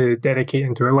willing to dedicate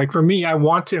into it. Like for me, I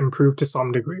want to improve to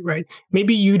some degree, right?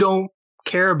 Maybe you don't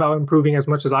care about improving as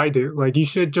much as I do. Like you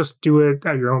should just do it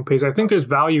at your own pace. I think there's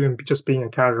value in just being a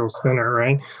casual spinner,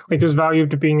 right? Like there's value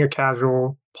to being a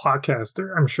casual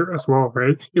podcaster, I'm sure as well,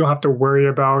 right? You don't have to worry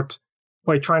about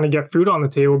like trying to get food on the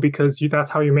table because that's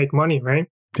how you make money, right?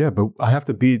 Yeah, but I have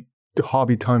to beat the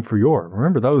hobby time for your.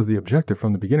 Remember, that was the objective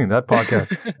from the beginning. That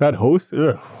podcast, that host,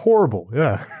 horrible.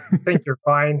 Yeah. I think you're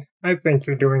fine. I think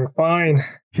you're doing fine.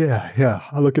 Yeah.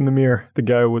 I look in the mirror. The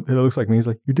guy that looks like me, he's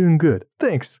like, "You're doing good.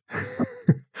 Thanks."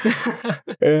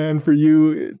 And for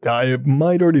you, I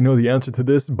might already know the answer to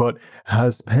this, but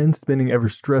has pen spinning ever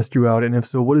stressed you out? And if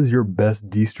so, what is your best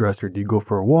de-stressor? Do you go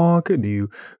for a walk? Do you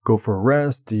go for a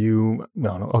rest? Do you, I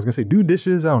don't know, I was going to say do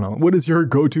dishes? I don't know. What is your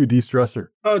go-to de-stressor?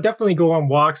 Oh, definitely go on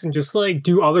walks and just like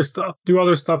do other stuff. Do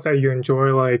other stuff that you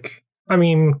enjoy. Like, I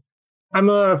mean, I'm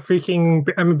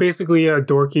basically a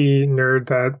dorky nerd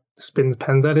that spins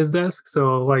pens at his desk.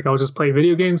 So like I'll just play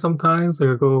video games sometimes,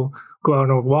 or go out on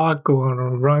a walk, go on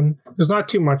a run. There's not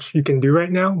too much you can do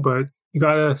right now, but you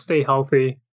gotta stay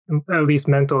healthy, at least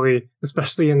mentally,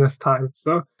 especially in this time.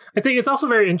 So I think it's also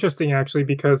very interesting actually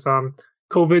because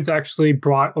COVID's actually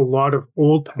brought a lot of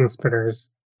old pen spinners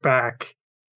back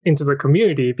into the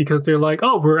community because they're like,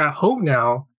 oh, we're at home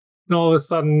now, and all of a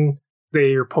sudden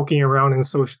they are poking around in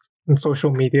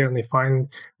social media and they find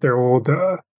their old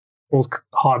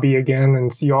hobby again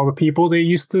and see all the people they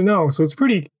used to know. So it's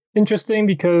pretty interesting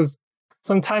because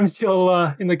sometimes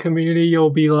you'll in the community you'll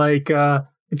be like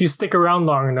if you stick around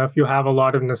long enough you'll have a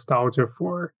lot of nostalgia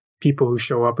for people who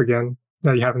show up again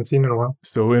that you haven't seen in a while.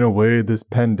 So in a way, this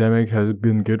pandemic has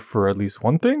been good for at least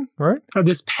one thing, right?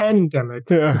 This pandemic.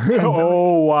 Yeah. This pandemic.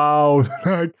 Oh wow.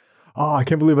 I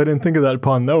can't believe I didn't think of that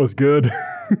pun. That was good.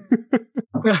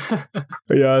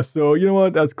 Yeah, so you know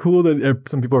what? That's cool that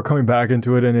some people are coming back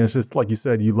into it. And it's just like you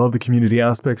said, you love the community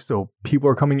aspect. So people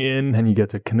are coming in and you get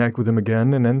to connect with them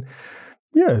again. And then,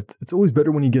 yeah, it's always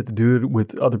better when you get to do it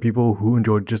with other people who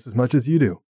enjoy it just as much as you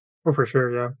do. Oh, for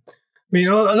sure, yeah. I mean,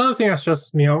 another thing that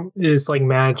stresses me out is like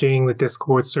managing the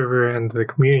Discord server and the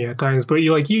community at times. But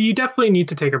you definitely need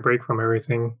to take a break from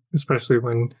everything, especially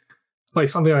when like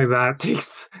something like that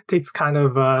takes kind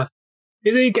of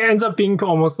it ends up being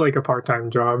almost like a part-time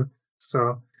job.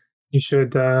 So you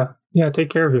should take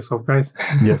care of yourself, guys.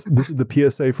 Yes, this is the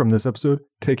PSA from this episode.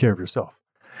 Take care of yourself.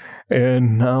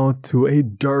 And now to a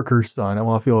darker side.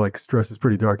 Well, I feel like stress is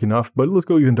pretty dark enough, but let's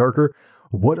go even darker.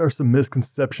 What are some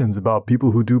misconceptions about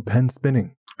people who do pen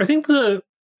spinning? I think the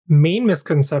main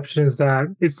misconception is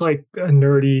that it's like a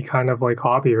nerdy kind of like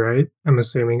hobby, right? I'm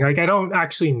assuming. Like I don't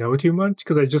actually know too much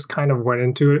because I just kind of went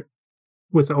into it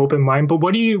with an open mind. But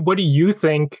what do you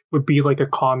think would be like a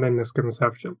common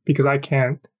misconception? Because I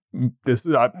can't.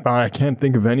 I can't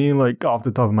think of any like off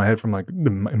the top of my head from like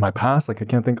in my past. Like I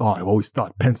can't think. Oh, I've always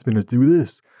thought pen spinners do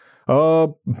this. I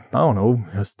don't know,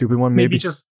 a stupid one maybe.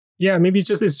 Maybe it's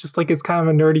just like it's kind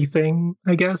of a nerdy thing.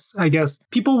 I guess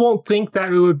people won't think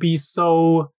that it would be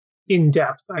so in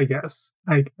depth. I guess,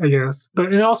 but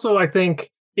and also I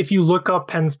think if you look up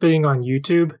pen spinning on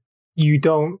YouTube, you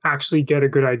don't actually get a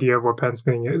good idea of what pen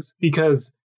spinning is,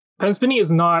 because pen spinning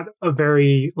is not a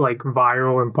very like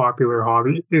viral and popular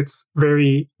hobby. It's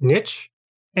very niche.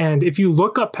 And if you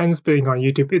look up pen spinning on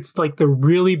YouTube, it's like the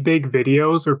really big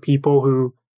videos or people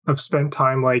who have spent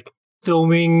time like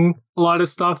filming a lot of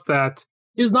stuff that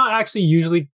is not actually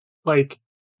usually like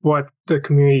what the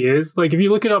community is. Like if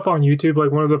you look it up on YouTube,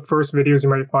 like one of the first videos you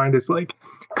might find is like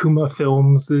Kuma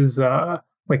Films is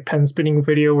like pen spinning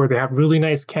video where they have really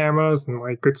nice cameras and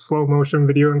like good slow motion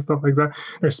video and stuff like that.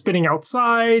 They're spinning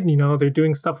outside, they're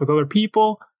doing stuff with other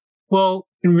people. Well,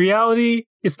 in reality,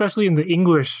 especially in the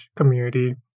English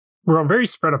community, we're very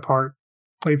spread apart.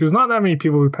 Like there's not that many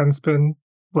people who pen spin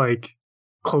like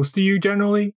close to you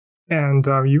generally. And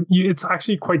it's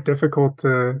actually quite difficult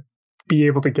to be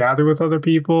able to gather with other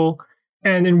people.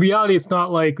 And in reality, it's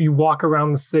not like you walk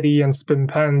around the city and spin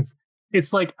pens.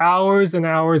 It's like hours and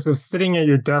hours of sitting at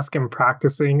your desk and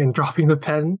practicing and dropping the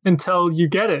pen until you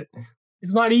get it.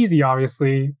 It's not easy,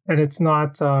 obviously, and it's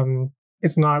not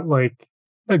like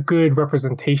a good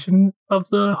representation of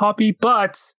the hobby.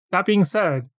 But that being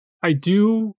said, I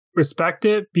do respect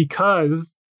it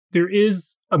because there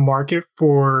is a market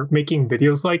for making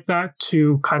videos like that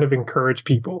to kind of encourage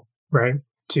people, right?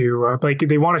 To like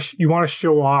you want to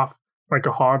show off like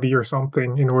a hobby or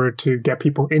something in order to get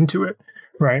people into it,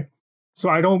 right? So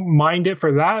I don't mind it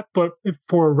for that, but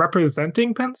for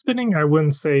representing pen spinning, I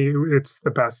wouldn't say it's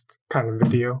the best kind of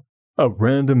video. A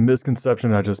random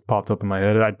misconception that just popped up in my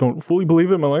head. I don't fully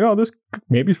believe it. I'm like, oh, this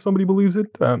maybe somebody believes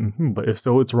it, but if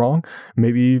so, it's wrong.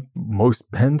 Maybe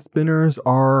most pen spinners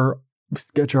are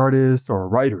sketch artists or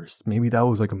writers. Maybe that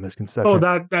was like a misconception.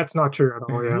 Oh, that's not true at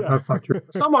all. Yeah, that's not true.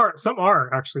 Some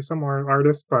are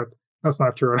artists, but that's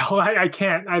not true at all. I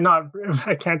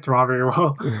can't draw very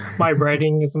well. My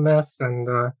writing is a mess, and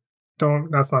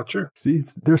that's not true. See,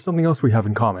 there's something else we have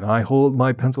in common. I hold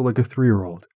my pencil like a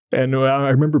 3-year-old. And I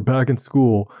remember back in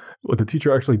school, the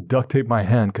teacher actually duct taped my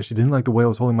hand because she didn't like the way I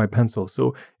was holding my pencil.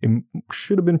 So it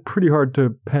should have been pretty hard to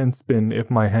pen spin if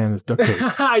my hand is duct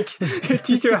taped. Your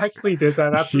teacher actually did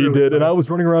that. That's she really did. funny. And I was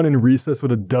running around in recess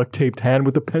with a duct taped hand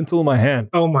with a pencil in my hand.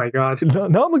 Oh my God.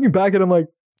 Now I'm looking back and I'm like,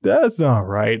 that's not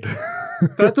right.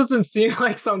 That doesn't seem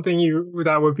like something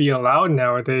that would be allowed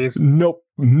nowadays. Nope.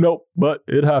 But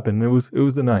it happened. It was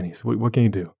the 90s. What can you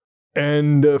do?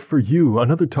 And for you,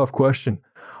 another tough question.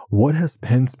 What has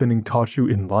pen spinning taught you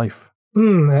in life?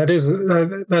 That's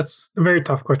a very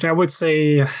tough question. I would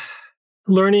say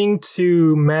learning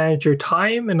to manage your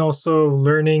time and also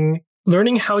learning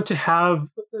how to have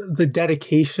the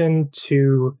dedication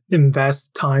to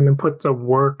invest time and put the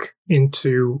work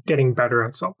into getting better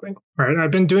at something, right? I've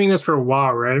been doing this for a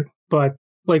while, right? But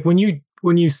like when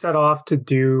you set off to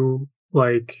do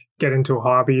like get into a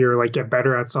hobby or like get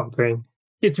better at something,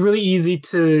 it's really easy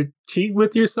to cheat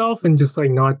with yourself and just like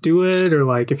not do it. Or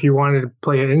like if you wanted to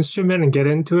play an instrument and get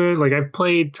into it, like I've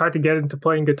tried to get into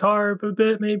playing guitar a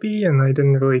bit maybe, and I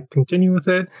didn't really continue with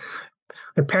it.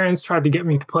 My parents tried to get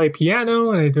me to play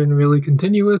piano and I didn't really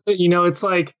continue with it. It's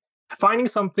like finding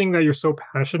something that you're so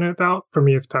passionate about. For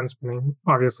me, it's pen spinning,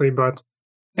 obviously,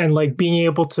 and like being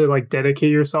able to like dedicate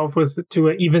yourself to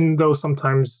it, even though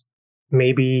sometimes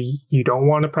maybe you don't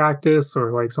want to practice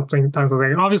or like sometimes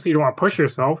like obviously you don't want to push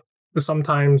yourself, but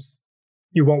sometimes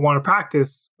you won't want to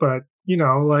practice, but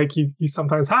like you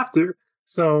sometimes have to.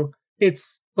 So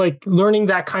it's like learning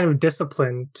that kind of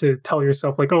discipline to tell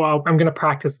yourself like, oh, I'm going to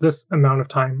practice this amount of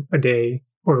time a day,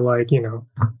 or like,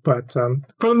 but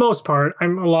for the most part,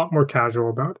 I'm a lot more casual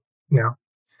about it now.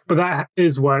 But that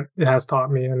is what it has taught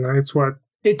me. And it's what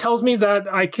it tells me that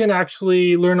I can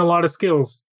actually learn a lot of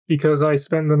skills because I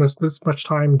spend this much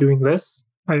time doing this.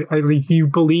 You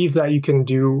believe that you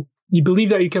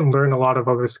can learn a lot of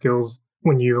other skills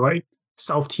when you like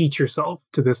self-teach yourself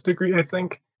to this degree, I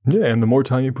think. Yeah, and the more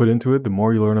time you put into it, the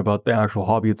more you learn about the actual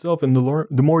hobby itself, and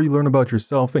the more you learn about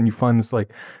yourself, and you find this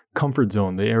like comfort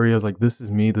zone, the areas like this is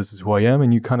me, this is who I am,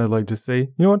 and you kind of like just say,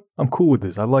 you know what, I'm cool with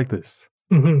this, I like this.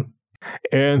 Mm-hmm.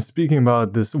 And speaking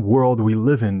about this world we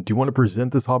live in, do you want to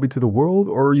present this hobby to the world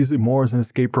or use it more as an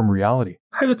escape from reality?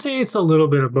 I would say it's a little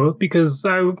bit of both because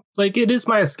it is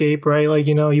my escape, right? Like,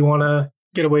 you want to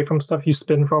get away from stuff. You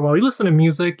spin for a while. You listen to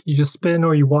music, you just spin,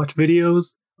 or you watch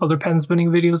videos, other pen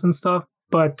spinning videos and stuff.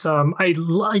 But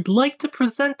I'd like to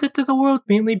present it to the world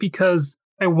mainly because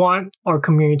I want our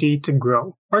community to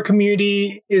grow. Our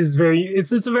community is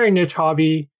it's a very niche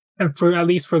hobby. And for at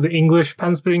least for the English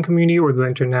pen spinning community or the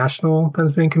international pen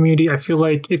spinning community, I feel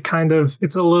like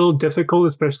it's a little difficult,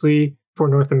 especially for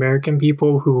North American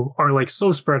people who are like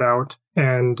so spread out,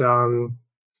 and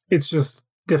it's just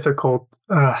difficult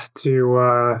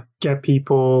to get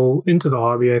people into the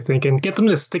hobby, I think, and get them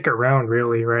to stick around.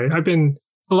 Really, right?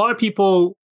 A lot of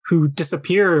people who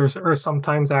disappear are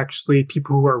sometimes actually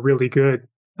people who are really good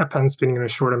at pen spinning in a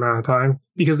short amount of time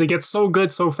because they get so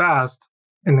good so fast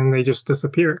and then they just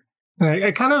disappear. And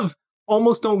I kind of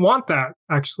almost don't want that,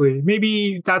 actually.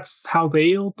 Maybe that's how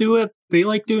they'll do it. They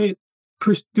like doing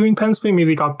pen spinning.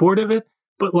 Maybe they got bored of it.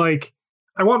 But like,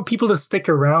 I want people to stick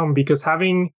around because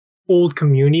having old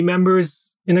community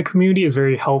members in a community is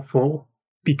very helpful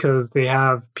because they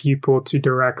have people to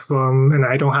direct them and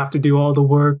I don't have to do all the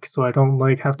work. So I don't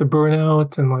like have to burn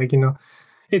out and like,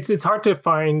 it's hard to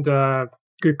find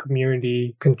good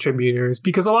community contributors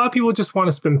because a lot of people just want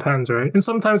to spin pens, right? And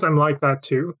sometimes I'm like that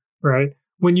too, right?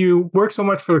 When you work so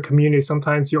much for the community,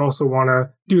 sometimes you also want to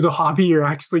do the hobby you're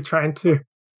actually trying to.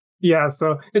 Yeah,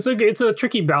 so it's a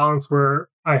tricky balance where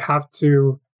I have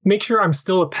to make sure I'm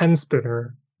still a pen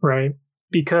spinner, right?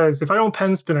 Because if I don't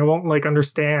pen spin, I won't like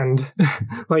understand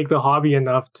like the hobby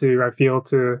enough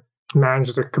to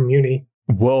manage the community.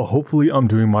 Well, hopefully I'm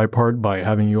doing my part by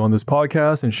having you on this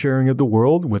podcast and sharing it the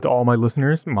world with all my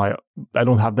listeners. I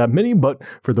don't have that many, but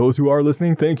for those who are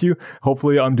listening, thank you.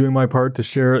 Hopefully I'm doing my part to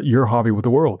share your hobby with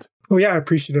the world. Oh yeah, I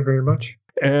appreciate it very much.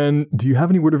 And do you have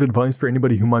any word of advice for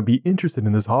anybody who might be interested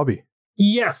in this hobby?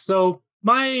 Yes, so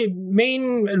my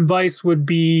main advice would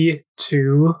be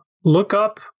to look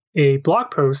up a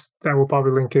blog post that we'll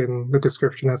probably link in the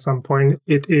description at some point.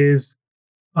 It is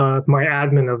my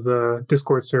admin of the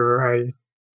Discord server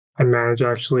I manage,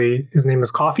 actually. His name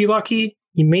is Coffee Lucky.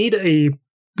 He made a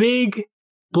big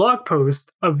blog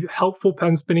post of helpful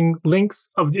pen spinning links.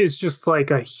 It's just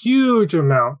like a huge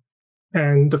amount.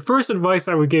 And the first advice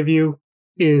I would give you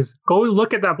is go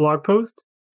look at that blog post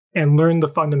and learn the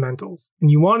fundamentals. And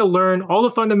you want to learn all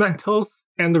the fundamentals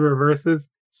and the reverses.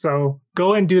 So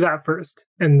go and do that first.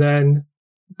 And then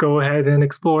go ahead and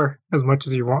explore as much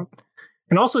as you want.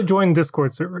 And also join the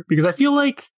Discord server because I feel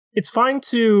like it's fine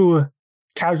to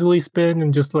casually spin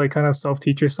and just like kind of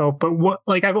self-teach yourself. But a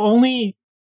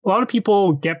lot of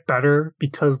people get better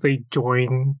because they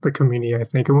join the community, I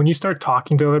think. And when you start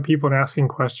talking to other people and asking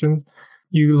questions,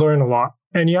 you learn a lot.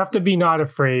 And you have to be not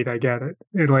afraid. I get it.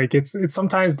 It's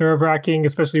sometimes nerve-wracking,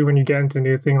 especially when you get into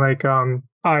new thing. Like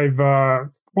I've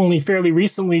only fairly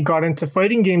recently got into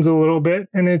fighting games a little bit,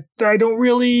 and I don't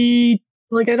really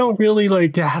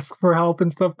ask for help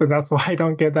and stuff, but that's why I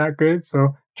don't get that good.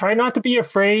 So try not to be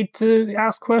afraid to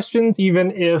ask questions,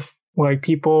 even if like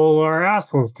people are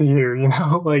assholes to you,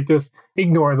 like just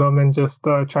ignore them and just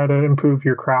try to improve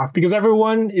your craft because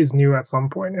everyone is new at some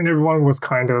point and everyone was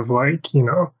kind of like,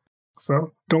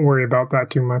 so don't worry about that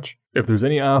too much. If there's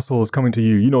any assholes coming to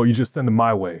you, you just send them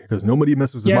my way because nobody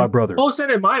messes with my brother. Oh,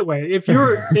 send it my way. If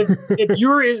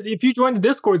you join the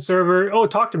Discord server,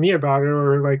 talk to me about it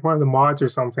or like one of the mods or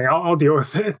something. I'll deal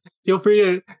with it. Feel free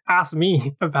to ask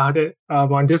me about it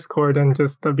on Discord and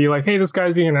just be like, hey, this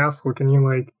guy's being an asshole. Can you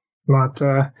like not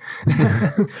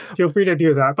feel free to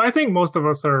do that. But I think most of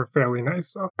us are fairly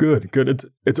nice. So. Good.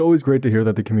 It's always great to hear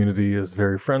that the community is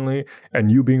very friendly,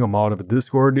 and you being a mod of a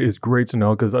Discord is great to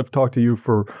know because I've talked to you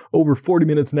for over 40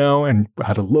 minutes now and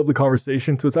had a lovely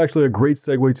conversation. So it's actually a great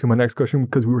segue to my next question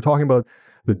because we were talking about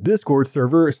the Discord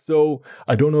server. So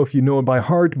I don't know if you know it by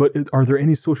heart, but are there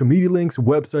any social media links,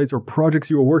 websites, or projects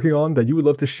you are working on that you would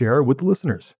love to share with the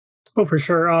listeners? Oh, for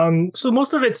sure. So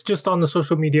most of it's just on the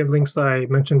social media links I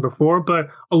mentioned before, but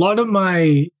a lot of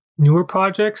my newer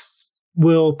projects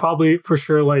will probably for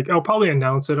sure, I'll probably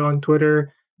announce it on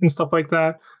Twitter and stuff like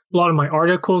that. A lot of my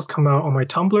articles come out on my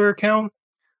Tumblr account,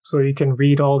 so you can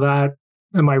read all that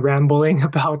and my rambling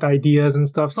about ideas and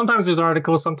stuff. Sometimes there's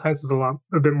articles, sometimes it's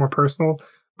a bit more personal,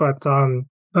 but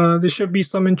there should be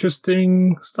some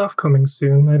interesting stuff coming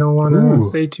soon. I don't want to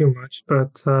say too much,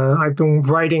 but I've been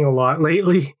writing a lot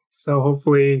lately. So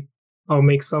hopefully I'll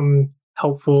make some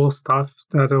helpful stuff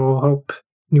that'll help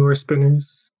newer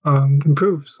spinners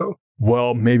improve. So,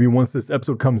 well, maybe once this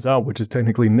episode comes out, which is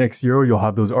technically next year, you'll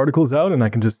have those articles out and I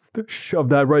can just shove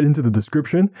that right into the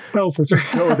description. Oh, for sure.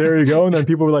 So there you go. And then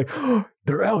people are like, oh,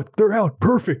 they're out.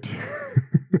 Perfect.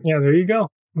 Yeah, there you go.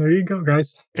 There you go,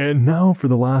 guys. And now for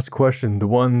the last question, the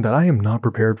one that I am not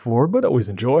prepared for, but always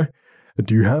enjoy.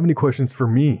 Do you have any questions for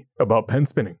me about pen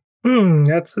spinning?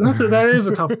 That is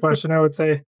a tough question, I would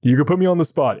say. You could put me on the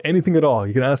spot, anything at all.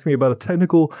 You can ask me about a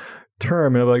technical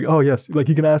term, and I'm like, oh yes. Like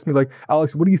you can ask me, like,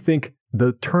 Alex, what do you think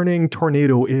the turning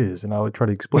tornado is? And I would try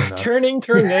to explain that. Turning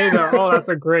tornado. Oh, that's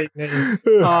a great name.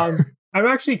 I'm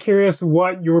actually curious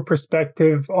what your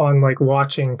perspective on like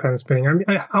watching pen spinning. I mean,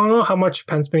 I don't know how much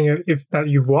pen spinning if that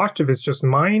you've watched, if it's just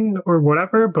mine or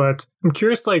whatever, but I'm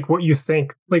curious like what you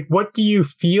think. Like, what do you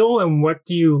feel, and what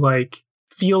do you like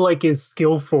feel like is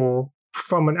skillful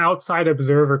from an outside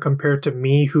observer compared to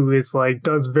me, who is like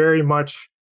does very much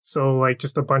so like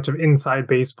just a bunch of inside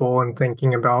baseball and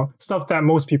thinking about stuff that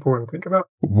most people wouldn't think about.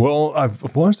 Well,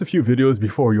 I've watched a few videos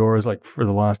before yours, like for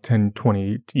the last 10,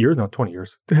 20 years, not 20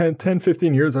 years, 10,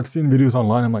 15 years. I've seen videos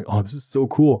online. I'm like, oh, this is so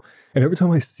cool. And every time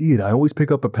I see it, I always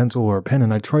pick up a pencil or a pen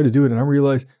and I try to do it. And I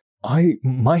realize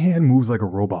my hand moves like a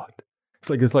robot.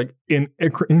 It's like in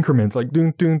increments, like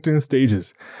doing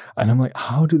stages. And I'm like,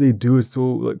 how do they do it so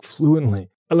like fluently?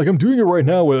 Like I'm doing it right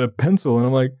now with a pencil and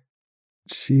I'm like,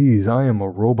 jeez, I am a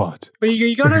robot. But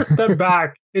you gotta step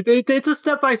back. It's a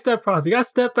step-by-step process. You gotta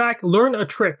step back, learn a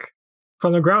trick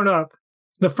from the ground up.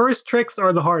 The first tricks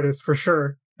are the hardest for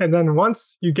sure. And then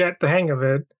once you get the hang of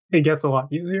it, it gets a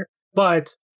lot easier.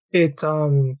 But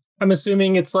I'm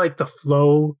assuming it's like the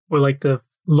flow or like the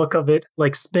look of it,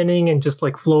 like spinning and just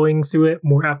like flowing through it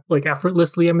more like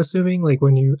effortlessly. I'm assuming like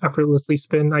when you effortlessly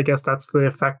spin, I guess that's the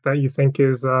effect that you think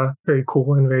is very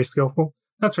cool and very skillful.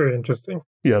 That's very interesting.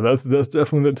 Yeah, that's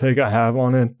definitely the take I have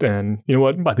on it. And you know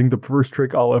what? I think the first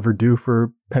trick I'll ever do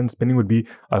for pen spinning would be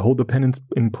I hold the pen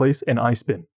in place and I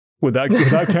spin. Would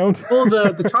that count? Oh,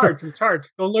 the charge.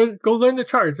 Go learn the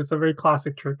charge. It's a very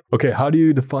classic trick. Okay, how do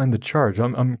you define the charge?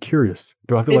 I'm curious.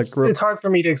 Do I have to It's hard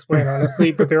for me to explain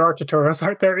honestly, but there are tutorials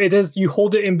out there. It is you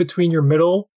hold it in between your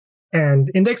middle and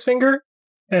index finger,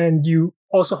 and you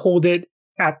also hold it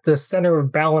at the center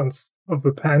of balance of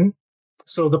the pen.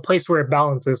 So the place where it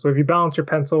balances. So if you balance your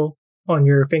pencil on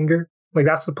your finger, like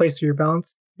that's the place where you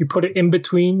balance. You put it in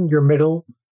between your middle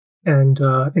and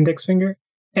index finger,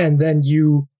 and then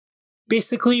you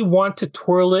basically want to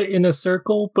twirl it in a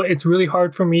circle, but it's really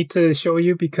hard for me to show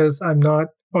you because I'm not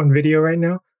on video right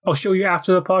now. I'll show you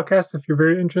after the podcast if you're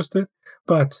very interested,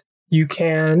 but you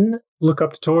can look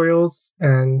up tutorials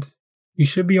and you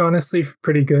should be honestly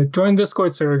pretty good. Join the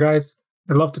Discord server, guys.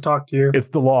 I'd love to talk to you. It's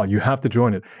the law. You have to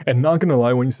join it. And not going to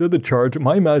lie, when you said the charge,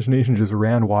 my imagination just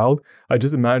ran wild. I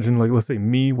just imagined, like, let's say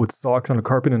me with socks on a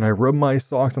carpet and I rub my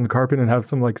socks on the carpet and have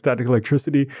some like static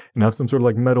electricity and have some sort of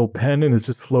like metal pen and it's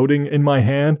just floating in my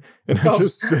hand. And I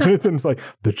just spin it and it's like,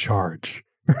 the charge.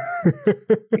 A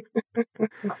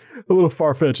little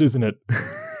far-fetched, isn't it?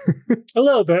 A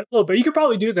little bit. You could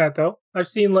probably do that though. I've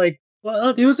seen like,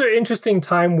 well, it was an interesting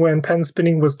time when pen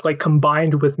spinning was like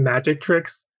combined with magic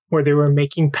tricks, where they were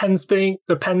making pen spinning,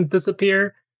 the pens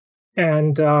disappear.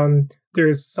 And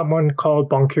there's someone called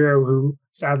Bonkiro, who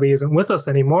sadly isn't with us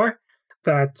anymore,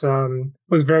 that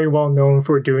was very well known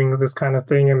for doing this kind of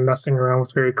thing and messing around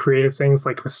with very creative things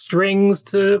like with strings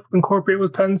to incorporate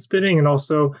with pen spinning. And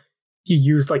also he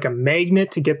used like a magnet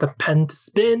to get the pen to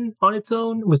spin on its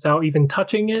own without even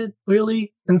touching it,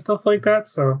 really, and stuff like that.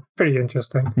 So pretty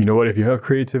interesting. You know what? If you have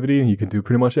creativity, you can do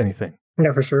pretty much anything.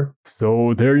 Yeah, for sure.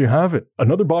 So there you have it.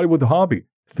 Another body with a hobby.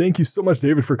 Thank you so much,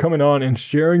 David, for coming on and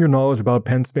sharing your knowledge about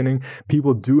pen spinning.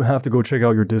 People do have to go check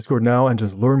out your Discord now and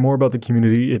just learn more about the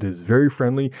community. It is very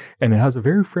friendly, and it has a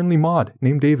very friendly mod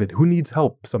named David, who needs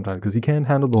help sometimes because he can't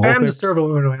handle the whole thing. I'm the server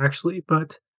owner, actually,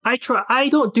 but I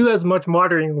don't do as much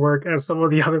moderating work as some of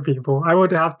the other people. I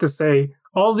would have to say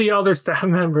all the other staff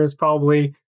members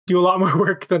probably do a lot more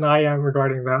work than I am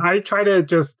regarding that. I try to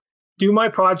just do my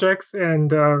projects and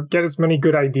get as many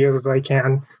good ideas as I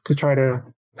can to try to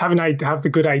have the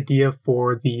good idea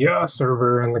for the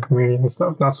server and the community and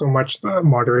stuff. Not so much the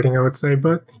moderating, I would say,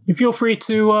 but you feel free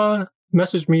to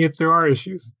message me if there are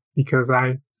issues, because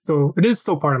it is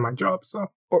still part of my job. So.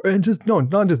 Not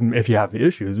just if you have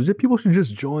issues, but people should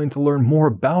just join to learn more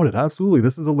about it. Absolutely.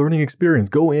 This is a learning experience.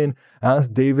 Go in,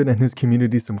 ask David and his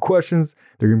community some questions.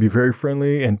 They're going to be very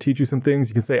friendly and teach you some things.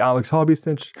 You can say, Alex Hobby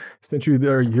sent you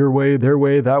there, your way, their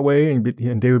way, that way. And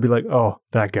David would be like, oh,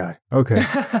 that guy. Okay.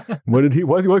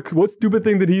 What stupid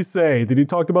thing did he say? Did he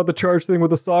talk about the charge thing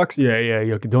with the socks? Yeah.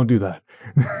 Okay, don't do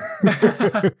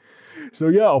that. So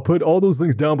yeah, I'll put all those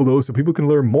links down below so people can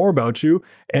learn more about you.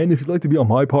 And if you'd like to be on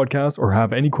my podcast or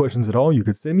have any questions at all, you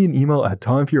can send me an email at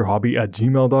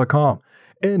timeforyourhobby@gmail.com.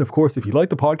 And of course, if you like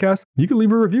the podcast, you can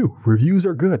leave a review. Reviews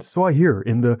are good, so I hear,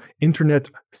 in the internet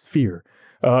sphere.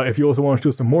 If you also want to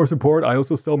show some more support, I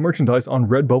also sell merchandise on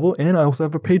Redbubble, and I also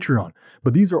have a Patreon.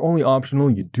 But these are only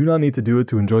optional. You do not need to do it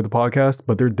to enjoy the podcast,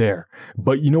 but they're there.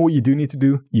 But you know what you do need to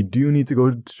do? You do need to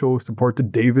go show support to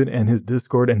David and his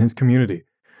Discord and his community.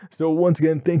 So once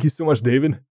again, thank you so much,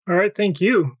 David. All right, thank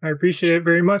you. I appreciate it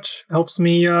very much. Helps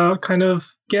me kind of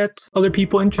get other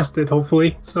people interested,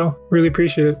 hopefully. So really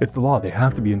appreciate it. It's the law. They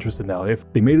have to be interested now.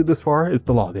 If they made it this far, it's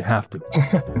the law. They have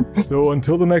to. So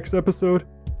until the next episode,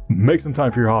 make some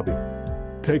time for your hobby.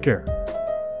 Take care.